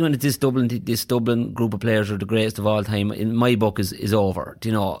 the argument that this Dublin group of players are the greatest of all time, in my book, is over.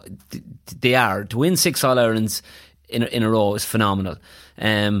 You know, they are. To win 6 All-Irelands in a row is phenomenal.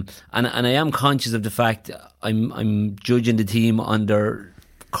 And I am conscious of the fact I'm judging the team on their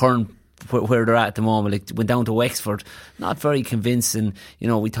current where they're at the moment. Like, went down to Wexford, not very convincing. You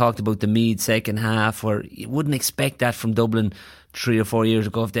know, we talked about the Meath second half, where you wouldn't expect that from Dublin 3 or 4 years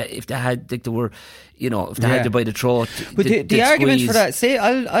ago. If they had, like, they were, you know, if they had you by the throat. But the argument for that, say,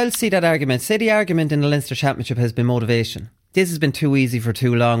 I'll see that argument. Say the argument in the Leinster Championship has been motivation. This has been too easy for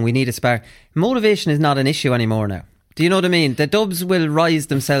too long. We need a spark. Motivation is not an issue anymore now. Do you know what I mean? The Dubs will rise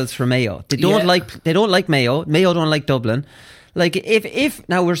themselves for Mayo. They don't like Mayo. Mayo don't like Dublin. Like, if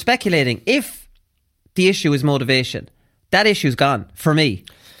now we're speculating, if the issue is motivation, that issue's gone for me.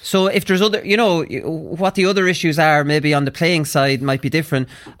 So if there's other, you know, what the other issues are, maybe on the playing side might be different.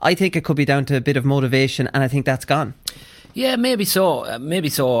 I think it could be down to a bit of motivation, and I think that's gone. Yeah, maybe so. Maybe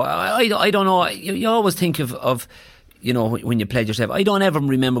so. I don't know. You always think of, you know, when you pledge yourself. I don't ever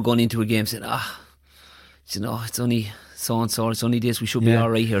remember going into a game saying, you know, it's only so-and-so, it's only this, we should be all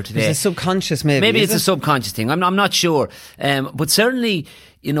right here today. It's a subconscious maybe. Maybe it's a subconscious thing. I'm not sure. But certainly,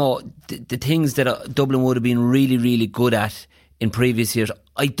 you know, the things that Dublin would have been really, really good at in previous years,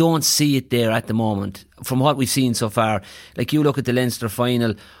 I don't see it there at the moment from what we've seen so far. Like, you look at the Leinster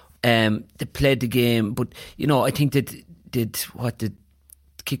final, they played the game, but, you know, I think that did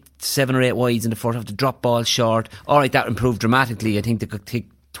kicked 7 or 8 wides in the first half, to drop balls short. Alright, that improved dramatically. I think they could take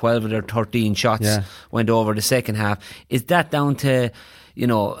 12 of their 13 shots went over the second half. Is that down to, you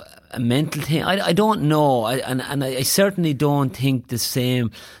know, a mental thing? I don't know. I certainly don't think the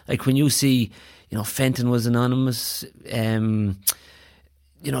same. Like, when you see, you know, Fenton was anonymous.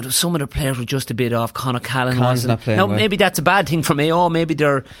 You know, some of the players were just a bit off. Conor Callan wasn't. Now, maybe that's a bad thing for Mayo. Maybe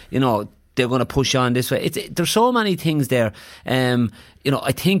they're, you know, they're going to push on this way. There's so many things there. You know,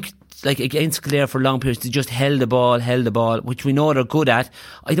 I think, like, against Kildare for long periods, they just held the ball, which we know they're good at.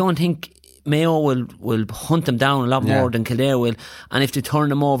 I don't think Mayo will hunt them down a lot more than Kildare will. And if they turn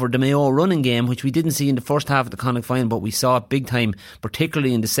them over, the Mayo running game, which we didn't see in the first half of the Connacht final, but we saw it big time,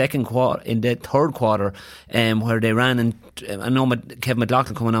 particularly in the third quarter, where they ran, and I know Kevin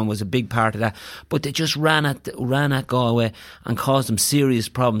McLaughlin coming on was a big part of that, but they just ran at Galway and caused them serious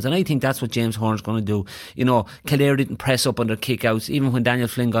problems. And I think that's what James Horne's going to do. You know, Kildare didn't press up on their kick-outs, even when Daniel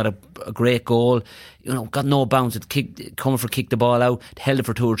Flynn got a great goal. You know, got no bounce. Comerford kicked the ball out, held it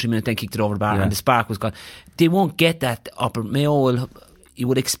for 2 or 3 minutes, then kicked it over the bar, and the spark was gone. They won't get that upper. You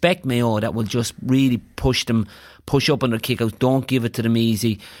would expect Mayo that will just really push up on their kick-outs, don't give it to them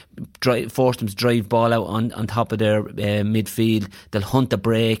easy, force them to drive ball out on top of their midfield. They'll hunt the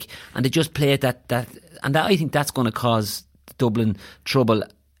break, and they just play it and I think that's going to cause Dublin trouble.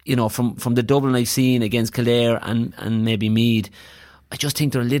 You know, from the Dublin I've seen against Kildare and maybe Meath, I just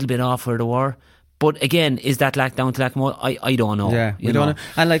think they're a little bit off where they were. But again, is that down to lack more? I don't know. Yeah, we don't know.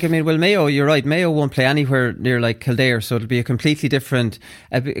 And like, I mean, well, Mayo, you're right. Mayo won't play anywhere near like Kildare, so it'll be a completely different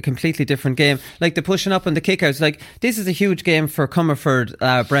game. Like, the pushing up and the kickouts. Like, this is a huge game for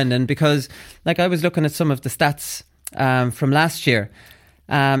Comerford, Brendan, because like, I was looking at some of the stats from last year.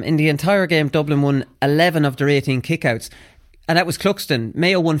 In the entire game, Dublin won 11 of their 18 kickouts, and that was Cluxton.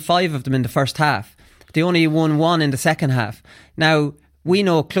 Mayo won 5 of them in the first half. They only won 1 in the second half. Now, we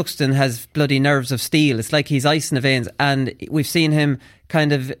know Cluxton has bloody nerves of steel. It's like he's ice in the veins, and we've seen him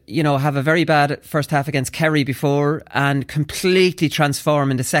kind of, you know, have a very bad first half against Kerry before and completely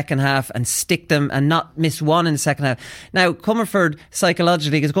transform in the second half and stick them and not miss 1 in the second half. Now, Comerford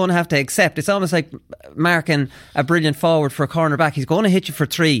psychologically is going to have to accept. It's almost like marking a brilliant forward for a cornerback. He's going to hit you for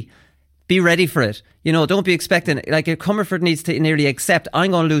 3. Be ready for it. You know, don't be expecting, like, Comerford needs to nearly accept,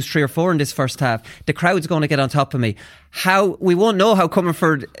 I'm going to lose 3 or 4 in this first half. The crowd's going to get on top of me. We won't know how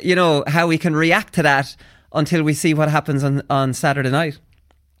Comerford, you know, how we can react to that until we see what happens on Saturday night.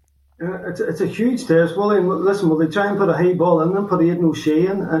 It's a huge test. Well, listen, will they try and put a high ball in them, put Aidan O'Shea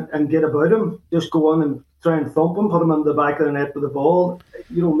in and get about him? Just go on and try and thump him, put him in the back of the net with the ball.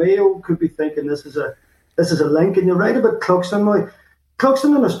 You know, Mayo could be thinking this is a link, and you're right about Cluxton now.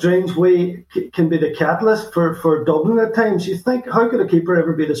 Cluxton, in a strange way, can be the catalyst for Dublin at times. You think, how could a keeper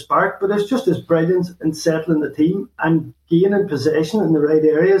ever be the spark? But it's just his brilliance in settling the team and gaining possession in the right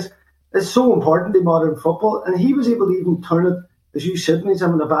areas. It's so important in modern football. And he was able to even turn it, as you said, when he's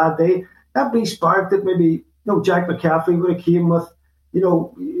having a bad day. That wee spark that maybe, you know, Jack McCaffrey would have came with. You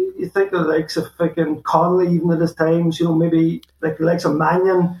know, you think of the likes of fucking Connolly even at his times, you know, maybe like the likes of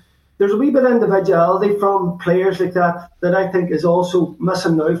Mannion. there's a wee bit of individuality from players like that I think is also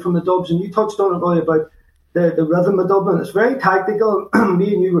missing now from the Dubs. And you touched on it earlier about the rhythm of Dublin. It's very tactical.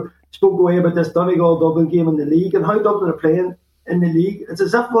 Me and you spoke away about this Donegal Dublin game in the league and how Dublin are playing in the league. It's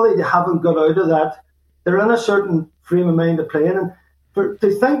as if really they haven't got out of that. They're in a certain frame of mind of playing. And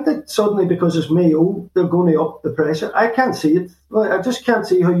to think that suddenly because it's Mayo, they're going to up the pressure, I can't see it. Well, I just can't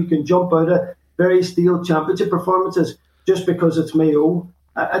see how you can jump out of very steel championship performances just because it's Mayo.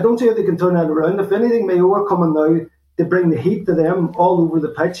 I don't see how they can turn that around. If anything, Mayo are coming now to bring the heat to them all over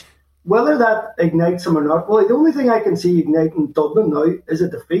the pitch. Whether that ignites them or not, well, the only thing I can see igniting Dublin now is a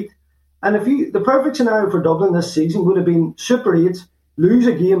defeat. And the perfect scenario for Dublin this season would have been Super 8s, lose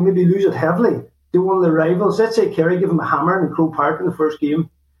a game, maybe lose it heavily to one of the rivals. Let's say Kerry give them a hammer in Croke Park in the first game.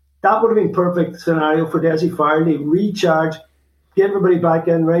 That would have been perfect scenario for Desi Farley. Recharge, get everybody back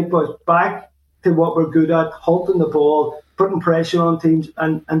in, right boys, back to what we're good at, halting the ball, putting pressure on teams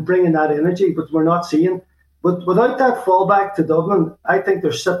and bringing that energy, but we're not seeing. But without that fallback to Dublin, I think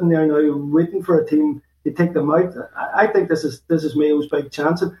they're sitting there now waiting for a team to take them out. I think this is Mayo's big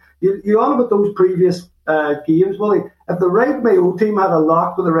chance. And you on about those previous games, Willie. If the right Mayo team had a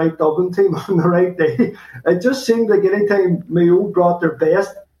lock with the right Dublin team on the right day, it just seemed like any time Mayo brought their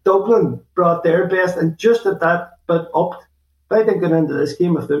best, Dublin brought their best, and just at that bit upped. I think going into this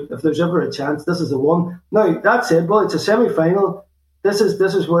game, if there's ever a chance, this is the one. Now, that said, well, it's a semi-final. This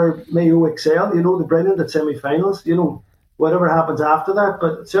is where Mayo excel. You know, they're brilliant at semi-finals. You know, whatever happens after that.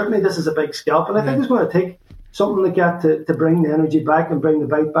 But certainly this is a big scalp. And I think it's going to take something like that to bring the energy back and bring the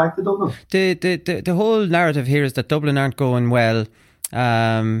bite back to Dublin. The whole narrative here is that Dublin aren't going well.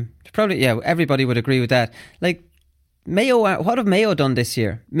 Probably, yeah, everybody would agree with that. Like, Mayo, what have Mayo done this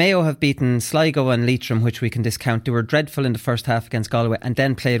year? Mayo have beaten Sligo and Leitrim, which we can discount. They were dreadful in the first half against Galway and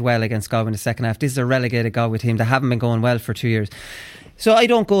then played well against Galway in the second half. This is a relegated Galway team that haven't been going well for 2 years. So I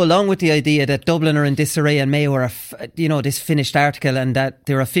don't go along with the idea that Dublin are in disarray and Mayo are this finished article and that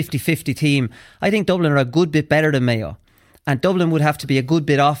they're a 50-50 team. I think Dublin are a good bit better than Mayo, and Dublin would have to be a good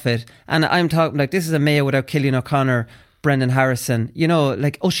bit off it. And I'm talking like this is a Mayo without Cillian O'Connor, Brendan Harrison,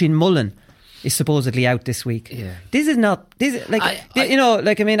 like Oisin Mullen is supposedly out this week. Yeah. I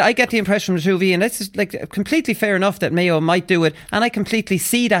get the impression from the 2V, and this is like completely fair enough that Mayo might do it, and I completely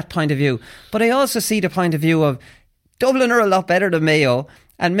see that point of view. But I also see the point of view of Dublin are a lot better than Mayo,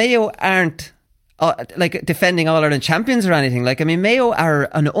 and Mayo aren't defending All-Ireland champions or anything. Mayo are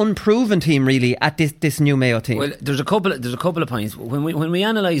an unproven team really at this new Mayo team. Well, there's a couple of points. When we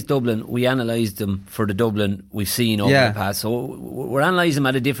analyse Dublin, we analyse them for the Dublin we've seen over the past. So we're analysing them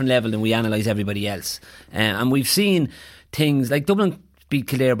at a different level than we analyse everybody else. And we've seen things like Dublin beat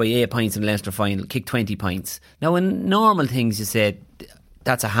Kildare by 8 points in the Leinster final, kicked 20 points. Now in normal things you said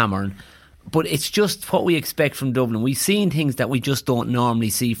that's a hammering. But it's just what we expect from Dublin. We've seen things that we just don't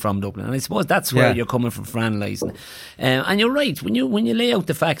normally see from Dublin, and I suppose that's where you're coming from for analysing. And you're right when you lay out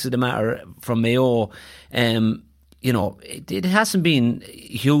the facts of the matter from Mayo. It hasn't been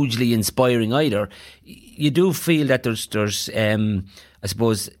hugely inspiring either. You do feel that there's I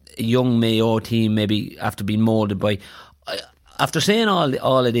suppose a young Mayo team maybe after being moulded by. After saying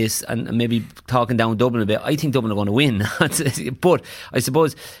all of this and maybe talking down Dublin a bit, I think Dublin are going to win. But I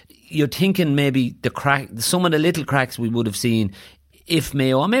suppose you're thinking maybe some of the little cracks we would have seen if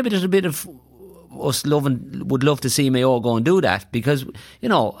Mayo, or maybe there's a bit of us would love to see Mayo go and do that, because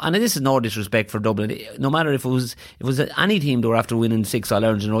and this is no disrespect for Dublin, no matter if it was any team that were after winning 6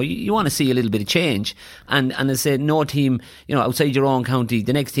 All-Irelands in a row, you want to see a little bit of change, and I said no team outside your own county,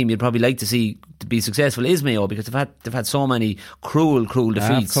 the next team you'd probably like to see to be successful is Mayo, because they've had so many cruel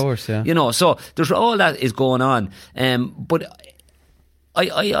defeats. Of course, yeah. So there's all that is going on, but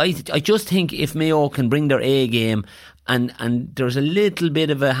I just think if Mayo can bring their A game and there's a little bit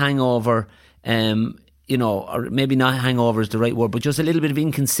of a hangover, or maybe not hangover is the right word, but just a little bit of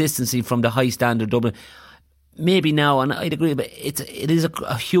inconsistency from the high standard Dublin. Maybe now, and I'd agree, but it is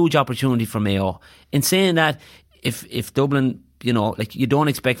a huge opportunity for Mayo. In saying that, if Dublin, you don't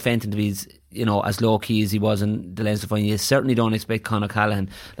expect Fenton to be as low key as he was in the Leinster final. You certainly don't expect Conor Callaghan.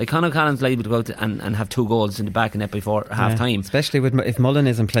 Conor Callaghan's liable to go out and have 2 goals in the back of net before half time, especially if Mullen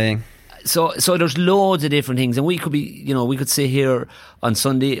isn't playing. So there's loads of different things, and we could be, we could sit here on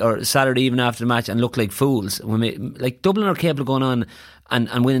Sunday or Saturday even after the match and look like fools. Dublin are capable of going on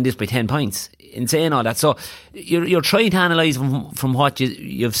and winning this by 10 points. In saying all that, so you're trying to analyse from what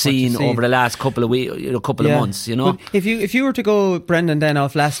you've seen over the last couple of weeks, couple of months. But if you were to go, Brendan, then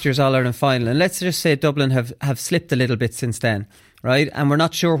off last year's All-Ireland final, and let's just say Dublin have slipped a little bit since then, right? And we're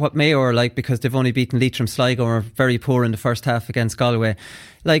not sure what Mayo are like because they've only beaten Leitrim, Sligo, and were very poor in the first half against Galway.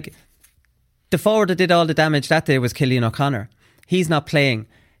 The forward that did all the damage that day was Cillian O'Connor. He's not playing.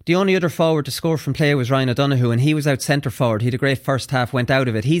 The only other forward to score from play was Ryan O'Donoghue, and he was out centre forward. He had a great first half, went out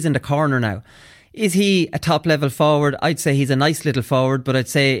of it. He's in the corner now. Is he a top level forward? I'd say he's a nice little forward, but I'd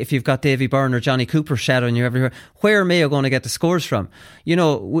say if you've got Davy Byrne or Johnny Cooper shadowing you everywhere, where are Mayo going to get the scores from? You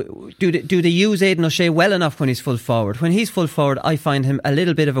know, do they use Aidan O'Shea well enough when he's full forward? When he's full forward, I find him a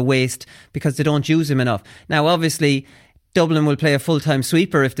little bit of a waste because they don't use him enough. Now, obviously, Dublin will play a full-time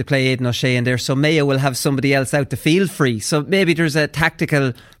sweeper if they play Aidan O'Shea in there, so Mayo will have somebody else out the field free. So maybe there's a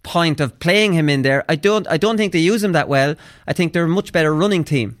tactical point of playing him in there. I don't think they use him that well. I think they're a much better running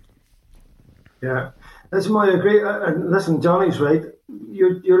team. Yeah, listen, I agree. Listen, Johnny's right.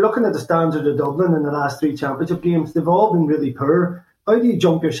 You're looking at the standard of Dublin in the last 3 championship games. They've all been really poor. How do you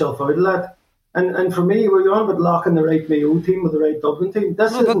jump yourself out of that? And for me, we're on about locking the right Mayo team with the right Dublin team.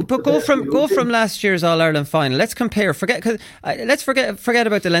 But go from last year's All Ireland final. Let's compare. Forget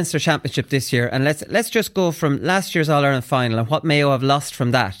about the Leinster Championship this year, and let's just go from last year's All Ireland final and what Mayo have lost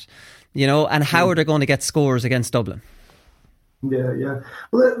from that. You know, and how are they going to get scores against Dublin? Yeah.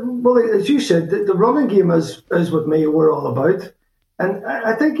 Well, as you said, the running game is what Mayo were all about. And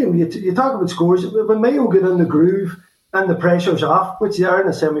I think you talk about scores, when Mayo get in the groove and the pressure's off, which they are in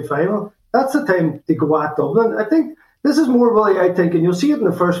the semi-final, that's the time to go at Dublin. I think this is more really, I think, and you'll see it in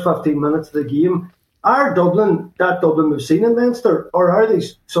the first 15 minutes of the game. Are Dublin that Dublin we've seen in Leinster, or are they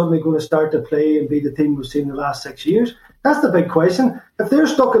suddenly going to start to play and be the team we've seen in the last 6 years? That's the big question. If they're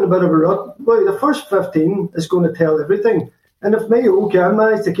stuck in a bit of a rut, well, the first 15 is going to tell everything. And if Mayo can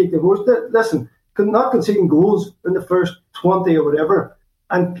manage to keep the goals, listen, not conceding goals in the first 20 or whatever,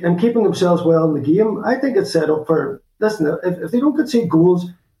 and keeping themselves well in the game, I think it's set up for, listen, if they don't concede goals,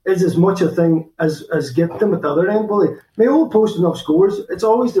 is as much a thing as get them at the other end. Well, Mayo post enough scores, it's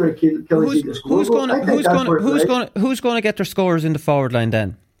always their Achilles heel to score. Who's going to get their scores in the forward line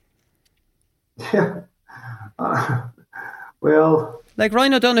then? Yeah. Well... Like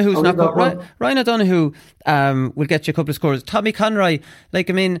Ryan O'Donoghue's Ryan O'Donoghue will get you a couple of scores. Tommy Conroy,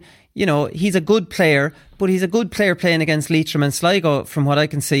 he's a good player, but he's a good player playing against Leitrim and Sligo from what I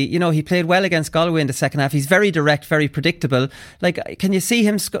can see. You know, he played well against Galway in the second half. He's very direct, very predictable. Like, can you see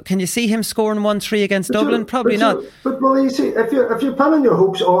him scoring 1-3 against Dublin? Probably not. Well, you see, if you're pinning your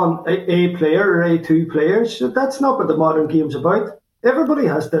hopes on a player or two players, that's not what the modern game's about. Everybody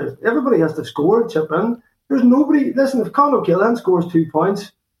has to score, chip in. There's nobody. Listen, if Conor O'Callaghan scores 2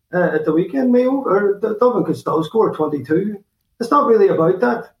 points at the weekend, Mayo or Dublin could still score 22. It's not really about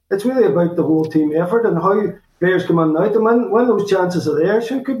that. It's really about the whole team effort and how players come in and out. And when those chances are there,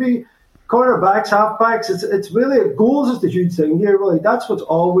 so it could be cornerbacks, halfbacks. It's really goals is the huge thing here. Really, that's what's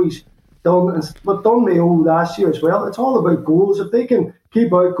always done. And what done Mayo last year as well. It's all about goals. If they can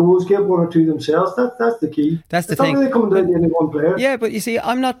keep out goals, get 1 or 2 themselves, that's the key. That's the it's thing. It's not really coming down to any one player. Yeah, but you see,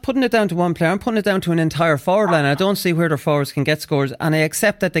 I'm not putting it down to one player. I'm putting it down to an entire forward line. I don't see where their forwards can get scores, and I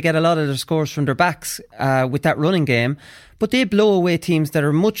accept that they get a lot of their scores from their backs with that running game, but they blow away teams that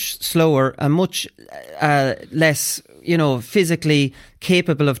are much slower and much less, physically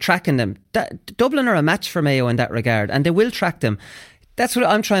capable of tracking them. Dublin are a match for Mayo in that regard, and they will track them. That's what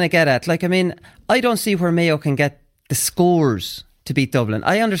I'm trying to get at. I don't see where Mayo can get the scores to beat Dublin.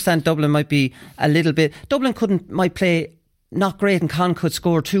 I understand Dublin might be a little bit... Dublin might play not great, and Con could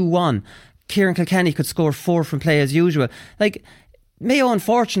score 2-1. Kieran Kilkenny could score 4 from play as usual. Mayo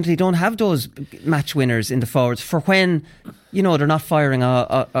unfortunately don't have those match winners in the forwards for when, they're not firing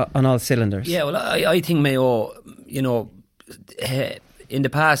on all cylinders. Yeah, well, I think Mayo, in the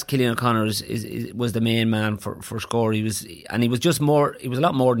past, Cillian O'Connor was the main man for score. He was a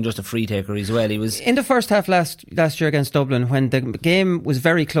lot more than just a free taker as well. He was in the first half last year against Dublin when the game was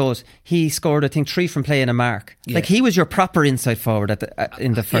very close. He scored, I think, 3 from play and a mark. Yeah. He was your proper inside forward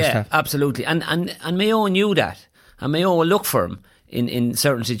in the first half. Absolutely. And Mayo knew that, and Mayo will look for him in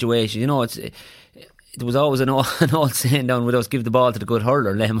certain situations. There was always an old saying down with us: give the ball to the good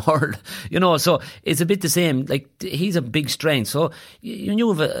hurler, let him hurl. So it's a bit the same. He's a big strength. So you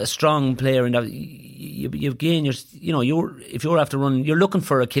have a strong player in that. You gain your. If you're after running, you're looking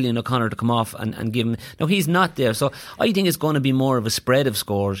for a Cillian O'Connor to come off and give him. No, he's not there. So I think it's going to be more of a spread of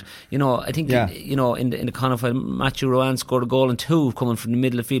scores. I think in the Connacht final, Matthew Rowan scored a goal and 2 coming from the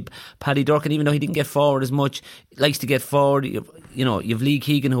middle of the field. Paddy Durkin, even though he didn't get forward as much, likes to get forward. You've Lee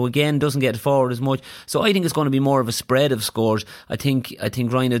Keegan, who again doesn't get forward as much. So I think it's going to be more of a spread of scores. I think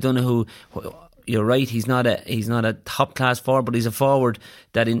Ryan O'Donoghue, you're right, he's not a top class forward, but he's a forward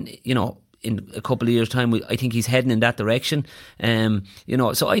that in a couple of years' time, I think he's heading in that direction.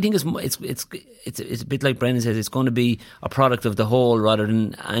 So I think it's a bit like Brendan says. It's going to be a product of the whole rather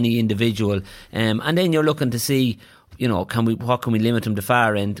than any individual. And then you're looking to see, what can we limit them to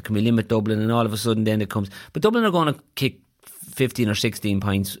far end? Can we limit Dublin? And all of a sudden, then it comes. But Dublin are going to kick 15 or 16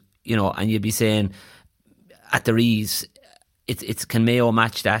 points, you know, and you'd be saying at their ease, it's can Mayo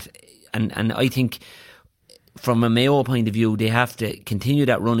match that? And I think from a Mayo point of view, they have to continue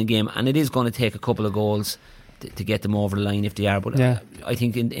that running game, and it is going to take a couple of goals to get them over the line if they are. But I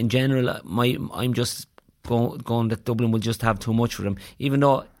think in general, I'm just going that Dublin will just have too much for them, even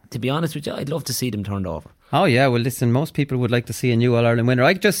though, to be honest with you, I'd love to see them turned over. Oh yeah, well listen, most people would like to see a new All-Ireland winner.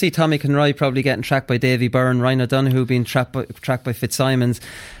 I could just see Tommy Conroy probably getting tracked by Davy Byrne, Ryan O'Donoghue being tracked by Fitzsimons,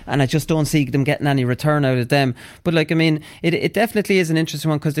 and I just don't see them getting any return out of them. But like, I mean, it definitely is an interesting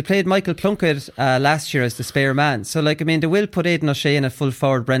one, because they played Michael Plunkett last year as the spare man. So like, I mean, they will put Aidan O'Shea in at full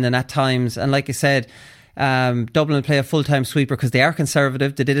forward, Brendan, at times, and like I said, Dublin will play a full-time sweeper because they are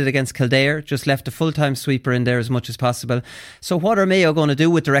conservative. They did it against Kildare, just left a full-time sweeper in there as much as possible. So what are Mayo going to do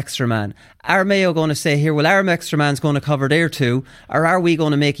with their extra man? Are Mayo going to say, here, well, our extra man's going to cover their two, or are we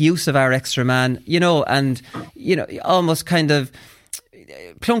going to make use of our extra man, you know, and, you know, almost kind of,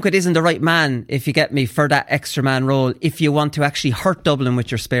 Plunkett isn't the right man, if you get me, for that extra man role if you want to actually hurt Dublin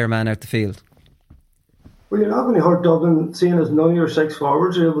with your spare man out the field. Well, you're not going to hurt Dublin, seeing as none of your six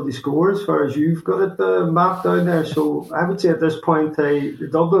forwards are able to score as far as you've got it mapped down there. So I would say at this point, the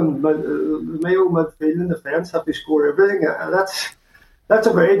Dublin, the Mayo midfield and defence have to score everything. That's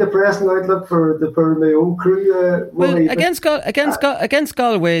a very depressing outlook for the Mayo crew. Well, against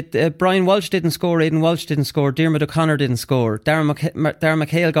Galway, Brian Walsh didn't score, Aidan Walsh didn't score, Diarmuid O'Connor didn't score, Darren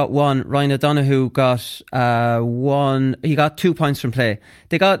McHale got one, Ryan O'Donoghue got one. He got 2 points from play.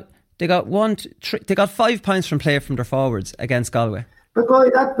 They got 5 points from play from their forwards against Galway. But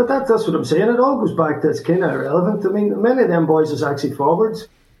that's what I'm saying. It all goes back to, it's kind of irrelevant. I mean, many of them boys is actually forwards.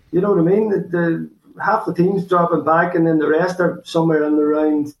 You know what I mean? Half the team's dropping back, and then the rest are somewhere in the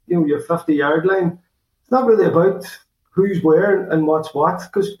round, you know, your 50-yard line. It's not really about who's where and what's what,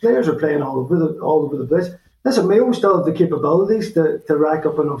 because players are playing all over the place. Listen, Mayo still have the capabilities to rack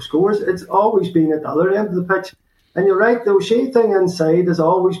up enough scores. It's always been at the other end of the pitch. And you're right, the O'Shea thing inside has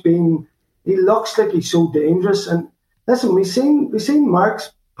always been, he looks like he's so dangerous. And listen, we've seen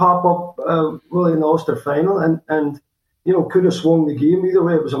marks pop up in the Ulster final and you know, could have swung the game either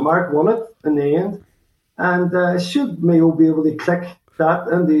way. It was a mark won it in the end. And should Mayo be able to click that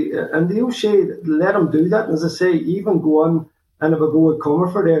and the O'Shea let him do that, and as I say, even go on and have a go at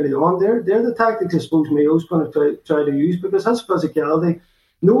Comerford early on, they're the tactics I suppose Mayo's going to try to use, because his physicality,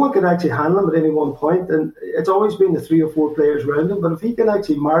 no one can actually handle him at any one point, and it's always been the 3 or 4 players around him. But if he can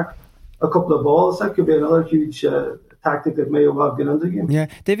actually mark a couple of balls, that could be another huge tactic that Mayo have got into the game. Yeah,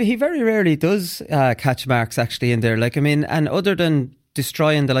 David, he very rarely does catch marks actually in there. Like, I mean, and other than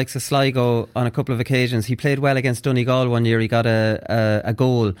destroying the likes of Sligo on a couple of occasions, he played well against Donegal one year. He got a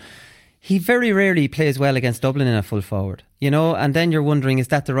goal. He very rarely plays well against Dublin in a full forward, you know, and then you're wondering, is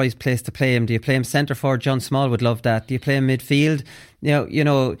that the right place to play him? Do you play him centre forward? John Small would love that. Do you play him midfield? You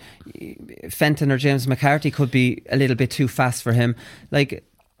know, Fenton or James McCarthy could be a little bit too fast for him. Like,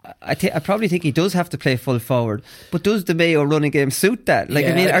 I probably think he does have to play full forward, but does the Mayo running game suit that? Like,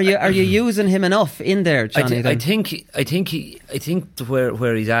 yeah, I mean, are you using him enough in there, Johnny? I think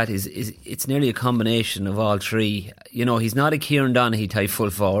where he's at is it's nearly a combination of all three. You know, he's not a Kieran Donaghy type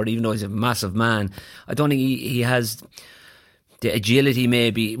full forward, even though he's a massive man. I don't think he has the agility.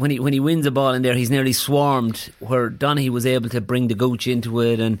 Maybe when he wins a ball in there, he's nearly swarmed. Where Donaghy was able to bring the gooch into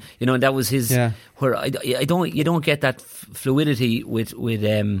it, and you know that was his. Yeah. Where you don't get that fluidity with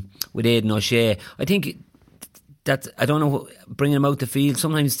Aidan O'Shea. I think that, I don't know, bringing him out the field,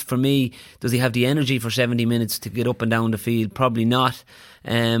 sometimes for me, does he have the energy for 70 minutes to get up and down the field? Probably not,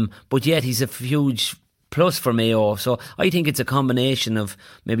 but yet he's a huge plus for Mayo. So I think it's a combination of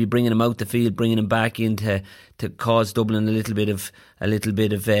maybe bringing him out the field, bringing him back in to cause Dublin a little bit of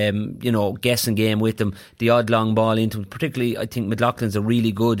you know, guessing game with them, the odd long ball into him. Particularly, I think McLaughlin's are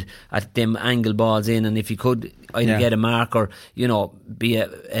really good at them angle balls in, and if he could either get a mark or, you know, be a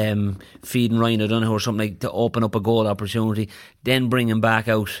feeding Ryan O'Donoghue or something, like, to open up a goal opportunity, then bring him back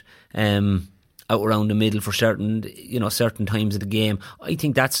out around the middle for certain times of the game. I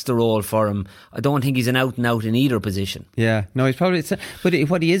think that's the role for him. I don't think he's an out and out in either position. Yeah, no, he's probably. But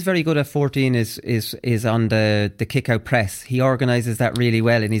what he is very good at 14 is on the kick out press. He organises that really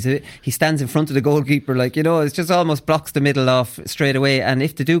well, and he stands in front of the goalkeeper, like, you know, it's just almost blocks the middle off straight away. And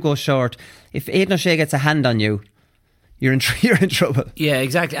if they do go short, if Aidan O'Shea gets a hand on you, you're in trouble. Yeah,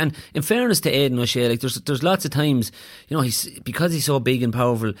 exactly. And in fairness to Aidan O'Shea, like, there's lots of times, you know, because he's so big and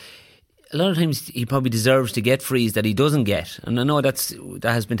powerful, a lot of times he probably deserves to get frees that he doesn't get, and I know that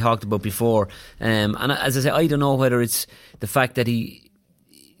has been talked about before. And as I say, I don't know whether it's the fact that he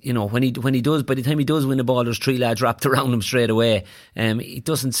you know, when he does, by the time he does win the ball, there's 3 lads wrapped around him straight away. He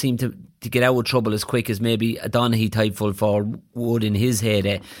doesn't seem to get out of trouble as quick as maybe a Donaghy type full forward would in his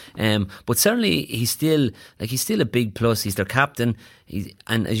heyday. But certainly he's still a big plus. He's their captain.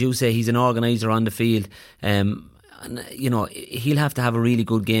 And as you say, he's an organiser on the field. And you know, he'll have to have a really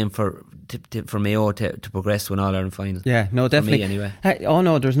good game for Mayo to progress to an All-Ireland final. Yeah, no, definitely. For me, anyway. Oh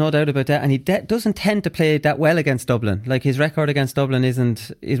no, there's no doubt about that. And he doesn't tend to play that well against Dublin. Like, his record against Dublin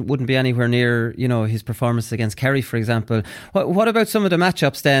wouldn't be anywhere near, you know, his performance against Kerry, for example. What about some of the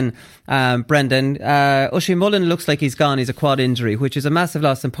matchups then, Brendan? Oisin Mullen looks like he's gone. He's a quad injury, which is a massive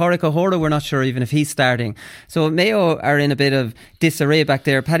loss. And Pádraig O'Hora, we're not sure even if he's starting. So Mayo are in a bit of disarray back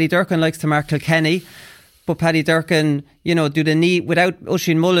there. Paddy Durcan likes to mark Kilkenny. But Paddy Durcan, you know, do they need, without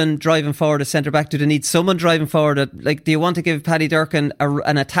Oisin Mullen driving forward as centre-back, do they need someone driving forward? Like, do you want to give Paddy Durcan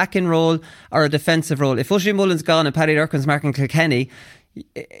an attacking role or a defensive role? If Oisin Mullen's gone and Paddy Durcan's marking Kilkenny,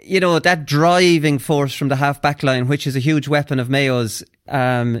 you know, that driving force from the half-back line, which is a huge weapon of Mayo's,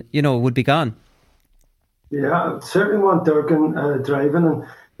 you know, would be gone. Yeah, I certainly want Durcan driving. And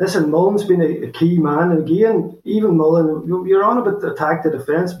listen, Mullen's been a key man. And again, even Mullen, you're on about the attack to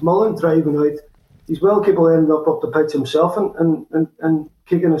defence. Mullen driving out. He's well capable of ending up the pitch himself and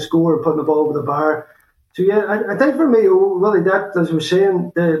kicking a score and putting the ball over the bar. So yeah, I think for me, Willie, that, as we're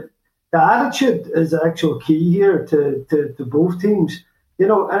saying, the attitude is the actual key here to both teams. You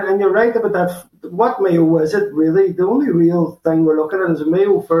know, and you're right about that. What Mayo is it really? The only real thing we're looking at is a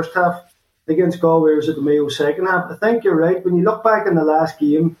Mayo first half against Galway, or is it the Mayo second half? I think you're right. When you look back in the last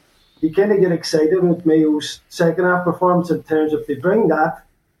game, you kind of get excited with Mayo's second half performance in terms of they bring that.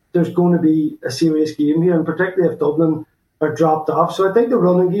 There's going to be a serious game here, and particularly if Dublin are dropped off. So I think the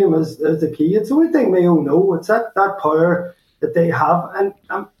running game is the key. It's the only thing Mayo know. It's that power that they have. And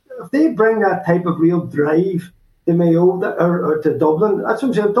if they bring that type of real drive to Mayo or to Dublin, that's what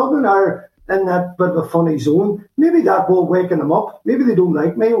I'm saying. If Dublin are in that bit of a funny zone, maybe that will waken them up. Maybe they don't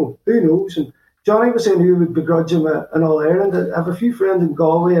like Mayo. Who knows? And Johnny was saying who would begrudge him an All-Ireland. I have a few friends in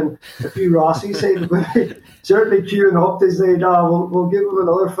Galway and a few Rossies say certainly queuing up. They say, we'll give him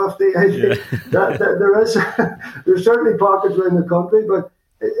another 50. I think that there's certainly pockets around the country, but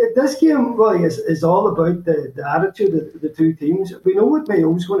this game really is all about the attitude of the two teams. We know what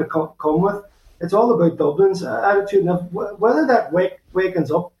Mayo's going to come with. It's all about Dublin's attitude. Now, whether that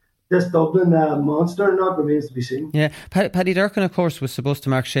wakens up this Dublin monster or not remains to be seen. Yeah, Paddy Durcan, of course, was supposed to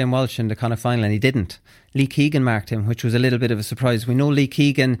mark Shane Walsh in the Connacht final, and he didn't. Lee Keegan marked him, which was a little bit of a surprise. We know Lee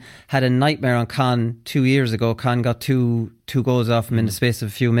Keegan had a nightmare on Con 2 years ago. Con got two goals off him in the space of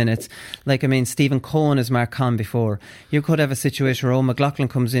a few minutes. Like, I mean, Stephen Cohen has marked Con before. You could have a situation where McLaughlin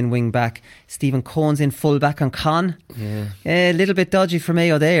comes in wing back, Stephen Cohen's in full back on Con. Yeah. A little bit dodgy for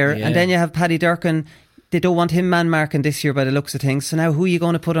Mayo there. Yeah. And then you have Paddy Durcan. They don't want him man marking this year by the looks of things. So now who are you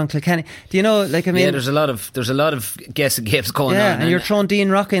going to put on Kilkenny? Do you know, like, I mean, there's a lot of guess and games going on. Yeah, and you're throwing Dean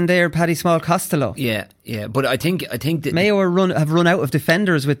Rock in there, Paddy Small Costello. Yeah, but I think that Mayo have run out of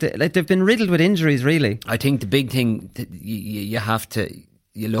defenders they've been riddled with injuries, really. I think the big thing that you have to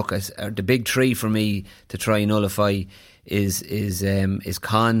look at, or the big three for me to try and nullify is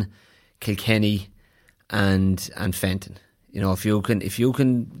Con, Kilkenny, and Fenton. You know, if you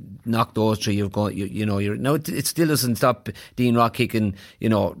can knock those three, you're now. It still doesn't stop Dean Rock kicking,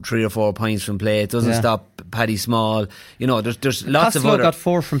 3 or 4 points from play. It doesn't stop Paddy Small. You know, there's lots Costello of other. Got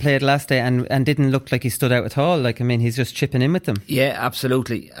 4 from play last day and didn't look like he stood out at all. Like, I mean, he's just chipping in with them. Yeah,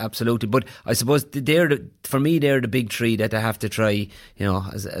 absolutely. But I suppose for me they're the big three that I have to try. You know,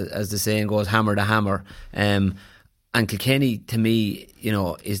 as the saying goes, hammer the hammer. And Kilkenny, to me,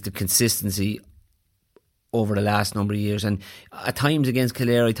 is the consistency over the last number of years, and at times against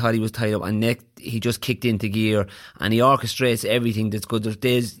Kildare I thought he was tied up, and he just kicked into gear and he orchestrates everything that's good.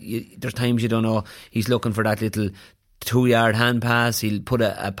 There's times you don't know, he's looking for that little 2-yard hand pass, he'll put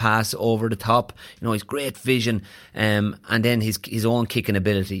a pass over the top, he's great vision, and then his own kicking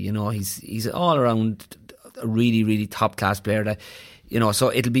ability, he's all around a really, really top class player that, so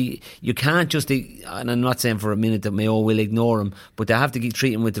it'll be, you can't just, and I'm not saying for a minute that Mayo will ignore him, but they have to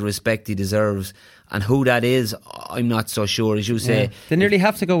treat him with the respect he deserves. And who that is, I'm not so sure, as you say. Yeah. They nearly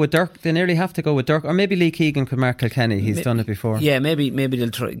have to go with Dirk. Or maybe Lee Keegan could mark Kilkenny. He's done it before. Yeah, maybe they'll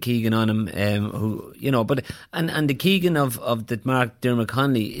try Keegan on him. But the Keegan of that Mark Dermot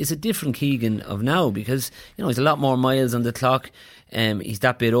Conley is a different Keegan of now, because he's a lot more miles on the clock. He's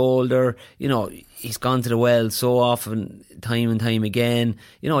that bit older. He's gone to the well so often, time and time again.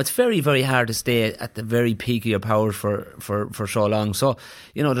 It's very, very hard to stay at the very peak of your powers for so long. So,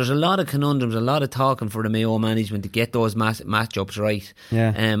 there's a lot of conundrums, a lot of talking for the Mayo management to get those matchups right.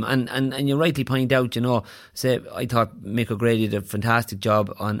 Yeah. And you rightly point out, say I thought Mick O'Grady did a fantastic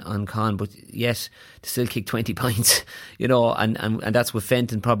job on Con, but yet to still kick 20 points, and that's with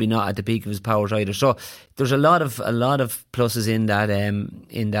Fenton probably not at the peak of his powers either. So there's a lot of pluses in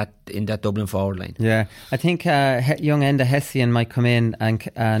that Dublin forward line. Yeah, I think young Enda Hessian might come in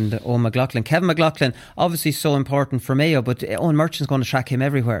and Owen McLaughlin. Kevin McLaughlin obviously so important for Mayo, but Owen Merchant's going to track him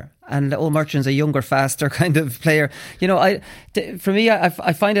everywhere. And Owen Merchant's a younger, faster kind of player. For me,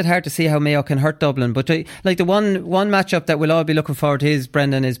 I find it hard to see how Mayo can hurt Dublin. But like the one matchup that we'll all be looking forward to is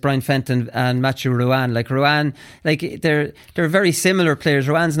Brian Fenton and Matthew Ruan. Like Ruan, they're very similar players.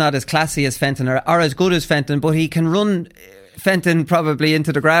 Ruan's not as classy as Fenton or as good as Fenton, but he can run Fenton probably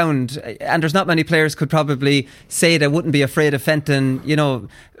into the ground, and there's not many players could probably say they wouldn't be afraid of Fenton,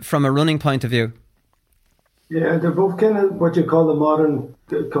 from a running point of view. Yeah, they're both kind of what you call the modern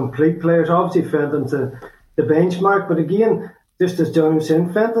complete players. Obviously Fenton's the benchmark, but again, just as John was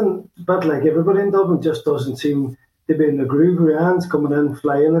saying, Fenton, but like everybody in Dublin, just doesn't seem to be in the groove. Ruan's coming in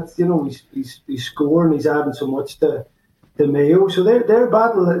flying. It's he's scoring, he's adding so much to Mayo. So their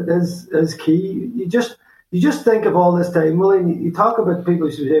battle is key. You just think of all this time, well, you talk about people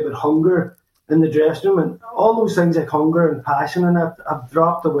who say about hunger in the dressing room, and all those things like hunger and passion and that have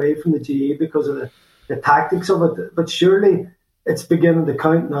dropped away from the GA because of the tactics of it. But surely it's beginning to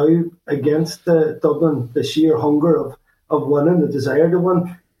count now against Dublin, the sheer hunger of winning, the desire to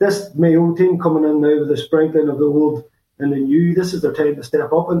win. This Mayo team coming in now with a sprinkling of the old and the new, this is their time to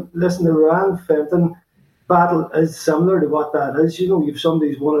step up. And listen, the Ruan Fenton battle is similar to what that is. You've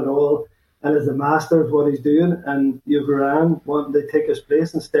somebody who's won it all and is the master of what he's doing, and you've Ruan wanting to take his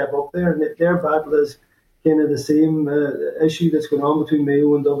place and step up there. And their battle is kind of the same issue that's going on between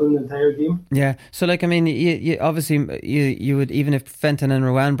Mayo and Dublin the entire game. Yeah, so you obviously you would, even if Fenton and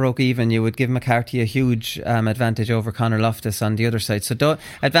Ruan broke even, you would give McCarthy a huge advantage over Conor Loftus on the other side. So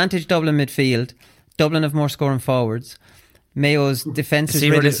advantage Dublin midfield. Dublin have more scoring forwards. Mayo's defence is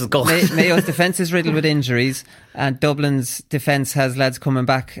riddled with injuries, and Dublin's defence has lads coming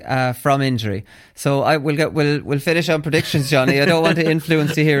back from injury. So we'll finish on predictions, Johnny. I don't want to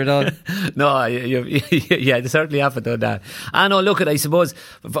influence you here at all. No, you certainly haven't done that. I know. Look, I suppose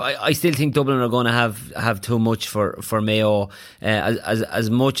I still think Dublin are going to have too much for Mayo. As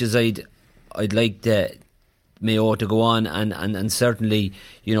much as I'd like Mayo to go on and certainly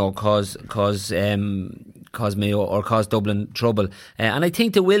cause Mayo or cause Dublin trouble, and I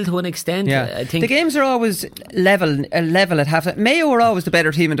think they will to an extent. Yeah. I think the games are always level at half. Mayo are always the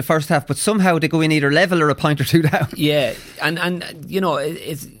better team in the first half, but somehow they go in either level or a point or two down. Yeah, and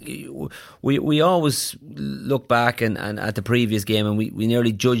it's we always look back and at the previous game, and we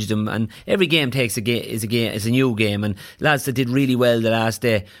nearly judge them. And every game is a new game, and lads that did really well the last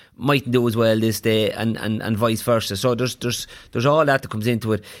day mightn't do as well this day, and vice versa. So there's all that comes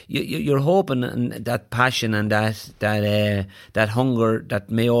into it. You're hoping, and that passion and that hunger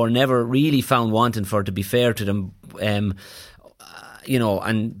that Mayo never really found wanting for, to be fair to them. And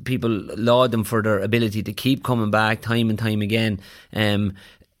people laud them for their ability to keep coming back time and time again.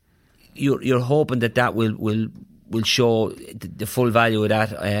 You're hoping that will show the full value of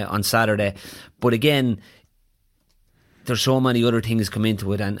that on Saturday. But again, there's so many other things come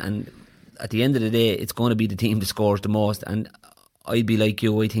into it, and at the end of the day, it's going to be the team that scores the most. And I'd be like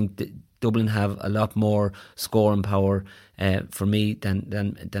you. I think that Dublin have a lot more scoring power for me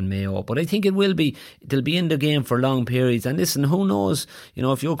than Mayo. But I think they'll be in the game for long periods. And listen, who knows?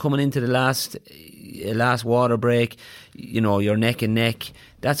 If you're coming into the last water break, you're neck and neck.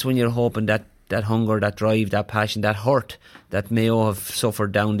 That's when you're hoping that hunger, that drive, that passion, that hurt that Mayo have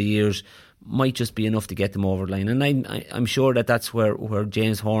suffered down the years might just be enough to get them over the line. And I'm sure that's where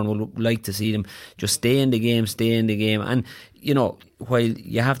James Horn would like to see them just stay in the game. And while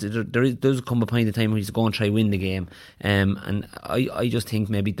you have to, there does come a point in time where he's going to try win the game. And I just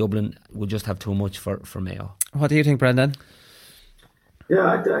think maybe Dublin will just have too much for Mayo. What do you think, Brendan?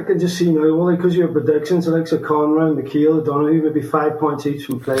 Yeah, I can just see now, only because you have predictions, like Conran, McKeel, Donoghue, maybe 5 points each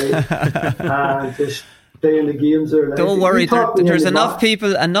from play, and just playing the games. Don't worry, there's enough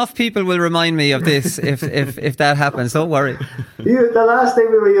people. Enough people will remind me of this if that happens. Don't worry. The last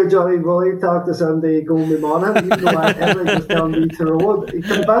time we were here, Johnny Bully talked to somebody going with Monaghan. Everybody was telling me Tyrone. He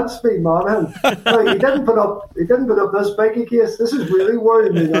convinced me Monaghan. No, he didn't put up this big case. This is really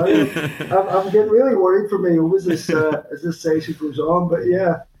worrying me now. I'm getting really worried for me as this session goes on. But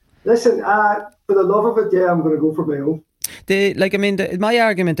yeah, listen, for the love of it, I'm going to go for Mayo. my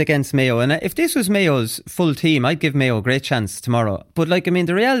argument against Mayo, and if this was Mayo's full team, I'd give Mayo a great chance tomorrow. But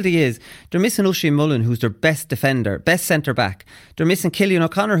the reality is they're missing Oisin Mullen, who's their best defender, best centre back. They're missing Cillian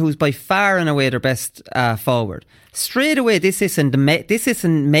O'Connor, who's by far and away their best forward. Straight away, this isn't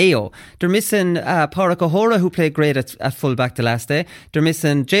Mayo. They're missing Pádraig O'Hora, who played great at full-back the last day. They're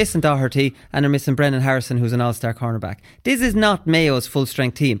missing Jason Doherty, and they're missing Brendan Harrison, who's an all-star cornerback. This is not Mayo's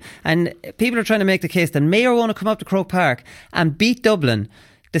full-strength team. And people are trying to make the case that Mayo want to come up to Croke Park and beat Dublin,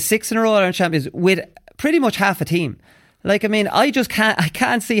 the 6 in a row Ireland champions, with pretty much half a team. I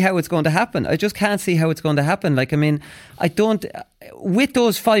can't see how it's going to happen. I just can't see how it's going to happen. With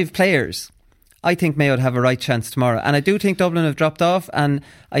those 5 players, I think Mayo would have a right chance tomorrow. And I do think Dublin have dropped off, and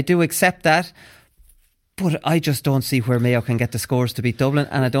I do accept that. But I just don't see where Mayo can get the scores to beat Dublin,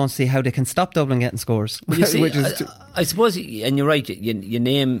 and I don't see how they can stop Dublin getting scores. Well, you see, I suppose, and you're right, you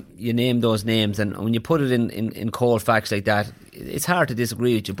name those names, and when you put it in cold facts like that, it's hard to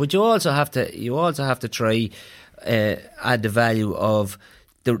disagree with you. But you also have to try add the value of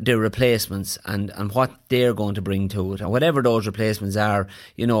the replacements and what they're going to bring to it, and whatever those replacements are,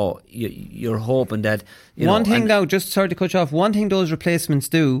 you're hoping that one thing those replacements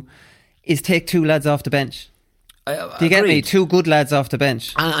do is take 2 lads off the bench. Do you get me? 2 good lads off the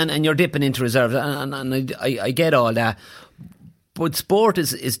bench, and you're dipping into reserves, and I get all that, but sport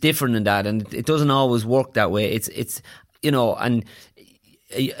is different in that, and it doesn't always work that way. It's and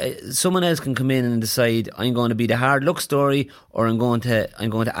someone else can come in and decide, I'm going to be the hard luck story, or I'm going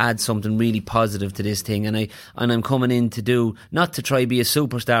to add something really positive to this thing, and I'm coming in to do, not to try be a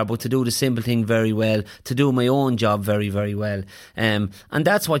superstar, but to do the simple thing very well, to do my own job very, very well, and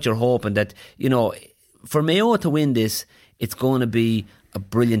that's what you're hoping, that for Mayo to win this, it's going to be a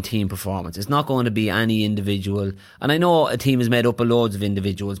brilliant team performance. It's not going to be any individual, and I know a team is made up of loads of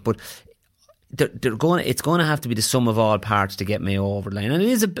individuals, but it's going to have to be the sum of all parts to get Mayo over the line. And it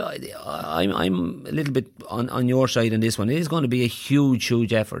is I'm a little bit on your side on this one. It is going to be a huge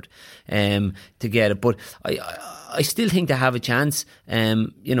effort to get it, but I still think they have a chance. As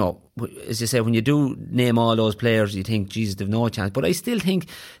you say, when you do name all those players, you think, Jesus, they've no chance. But I still think,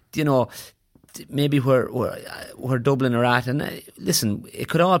 maybe where Dublin are at, and listen, it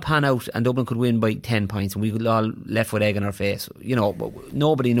could all pan out and Dublin could win by 10 points and we could all left with egg in our face,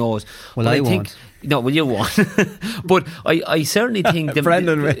 nobody knows. Well, I won't. No, well, you won't. But I certainly think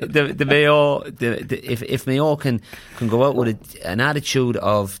the Mayo, if Mayo can go out with an attitude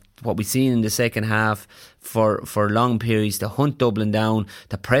of what we've seen in the second half for long periods, to hunt Dublin down,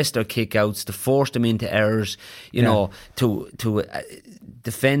 to press their kick-outs, to force them into errors, to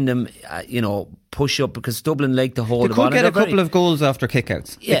defend them, push up, because Dublin like to hold the ball. They could get a couple of goals after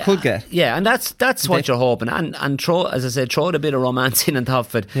kickouts. Yeah, they could get. Yeah, and that's what you're hoping. And throw, as I said, throw a bit of romance in on top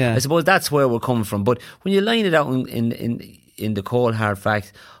of it. Yeah. I suppose that's where we're coming from. But when you line it out in the cold hard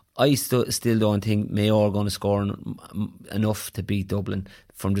facts, I still don't think Mayo are going to score enough to beat Dublin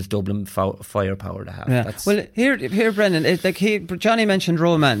from this Dublin firepower to have. Yeah. Well, here, Brendan, Johnny mentioned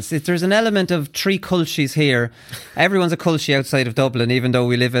romance. There's an element of 3 cultures here. Everyone's a culture outside of Dublin, even though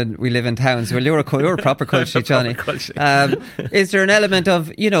we live in towns. Well, you're a proper culture, Johnny. Is there an element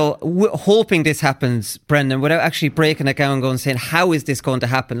of hoping this happens, Brendan, without actually breaking it down and going saying, how is this going to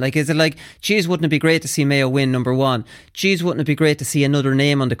happen? Is it like, geez, wouldn't it be great to see Mayo win number 1? Geez, wouldn't it be great to see another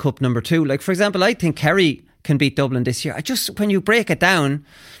name on the cup number 2? For example, I think Kerry can beat Dublin this year. When you break it down,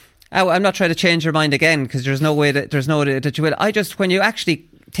 I'm not trying to change your mind again, because there's no way that you will. When you actually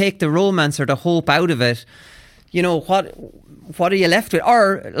take the romance or the hope out of it, what are you left with?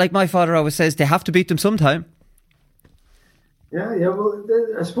 Or, like my father always says, they have to beat them sometime. Yeah. Well,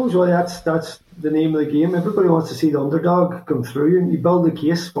 I suppose that's the name of the game. Everybody wants to see the underdog come through, and you build the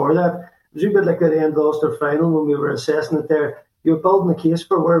case for that. It was a bit like at the end of the Ulster final when we were assessing it there. You're building a case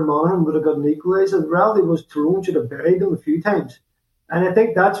for where Monaghan would have got an equaliser. The reality was Tyrone should have buried them a few times. And I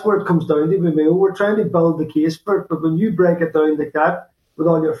think that's where it comes down to with Mayo. We're trying to build the case for it, but when you break it down like that, with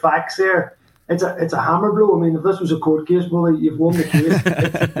all your facts there, it's a hammer blow. I mean, if this was a court case, well, you've won the case.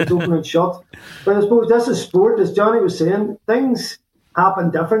 It's open and shut. But I suppose this is sport. As Johnny was saying, things happen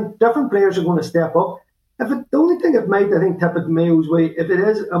different. Different players are going to step up. The only thing it might, I think, tip it Mayo's way, if it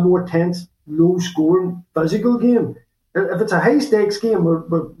is a more tense, low-scoring, physical game. If it's a high-stakes game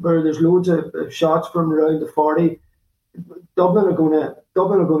where there's loads of shots from around the 40, Dublin are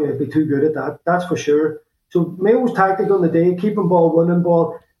going to be too good at that. That's for sure. So Mayo's tactic on the day, keeping ball, winning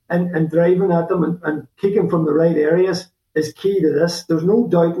ball, and driving at them and kicking from the right areas is key to this. There's no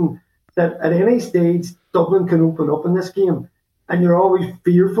doubting that at any stage Dublin can open up in this game, and you're always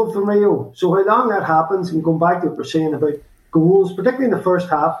fearful for Mayo. So how long that happens, and going back to what we're saying about goals, particularly in the first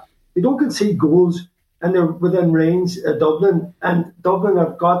half, they don't concede goals and they're within range of Dublin, and Dublin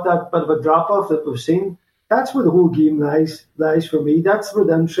have got that bit of a drop-off that we've seen. That's where the whole game lies for me. That's where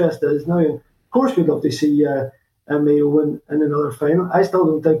the interest is now. And of course, we'd love to see Mayo win in another final. I still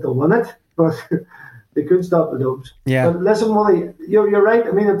don't think they'll win it, but they could stop the Dubs. Yeah. But listen, Wally, you're right.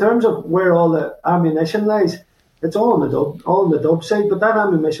 I mean, in terms of where all the ammunition lies, it's all on the Dub side, but that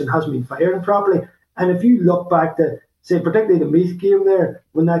ammunition hasn't been firing properly. And if you look back to, say, particularly the Meath game there,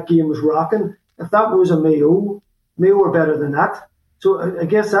 when that game was rocking, if that was a Mayo were better than that. So I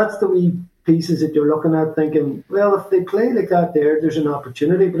guess that's the wee pieces that you're looking at, thinking, well, if they play like that there's an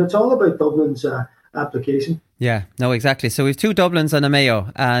opportunity. But it's all about Dublin's application. Yeah, no, exactly. So we've 2 Dublins and a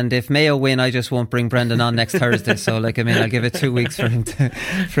Mayo, and if Mayo win, I just won't bring Brendan on next Thursday. So, I'll give it 2 weeks for him to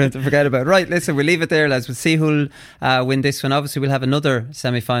forget about. Right, listen, we'll leave it there, lads. We'll see who'll win this one. Obviously, we'll have another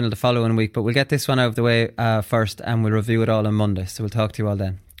semi-final the following week, but we'll get this one out of the way first, and we'll review it all on Monday. So we'll talk to you all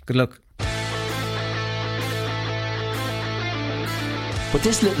then. Good luck. But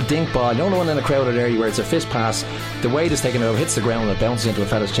this little dink ball, the only one in a crowded area where it's a fist pass, the weight is taken over, hits the ground and it bounces into a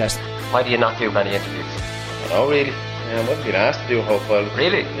fella's chest. Why do you not do many interviews? I don't know, really. I wasn't being asked to do a whole while.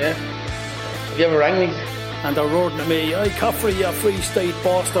 Really? Yeah. Have you ever rang me? And they're roaring at me, "I Caffrey, you Free State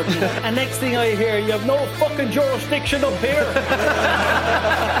bastard." And next thing I hear, you have no fucking jurisdiction up here.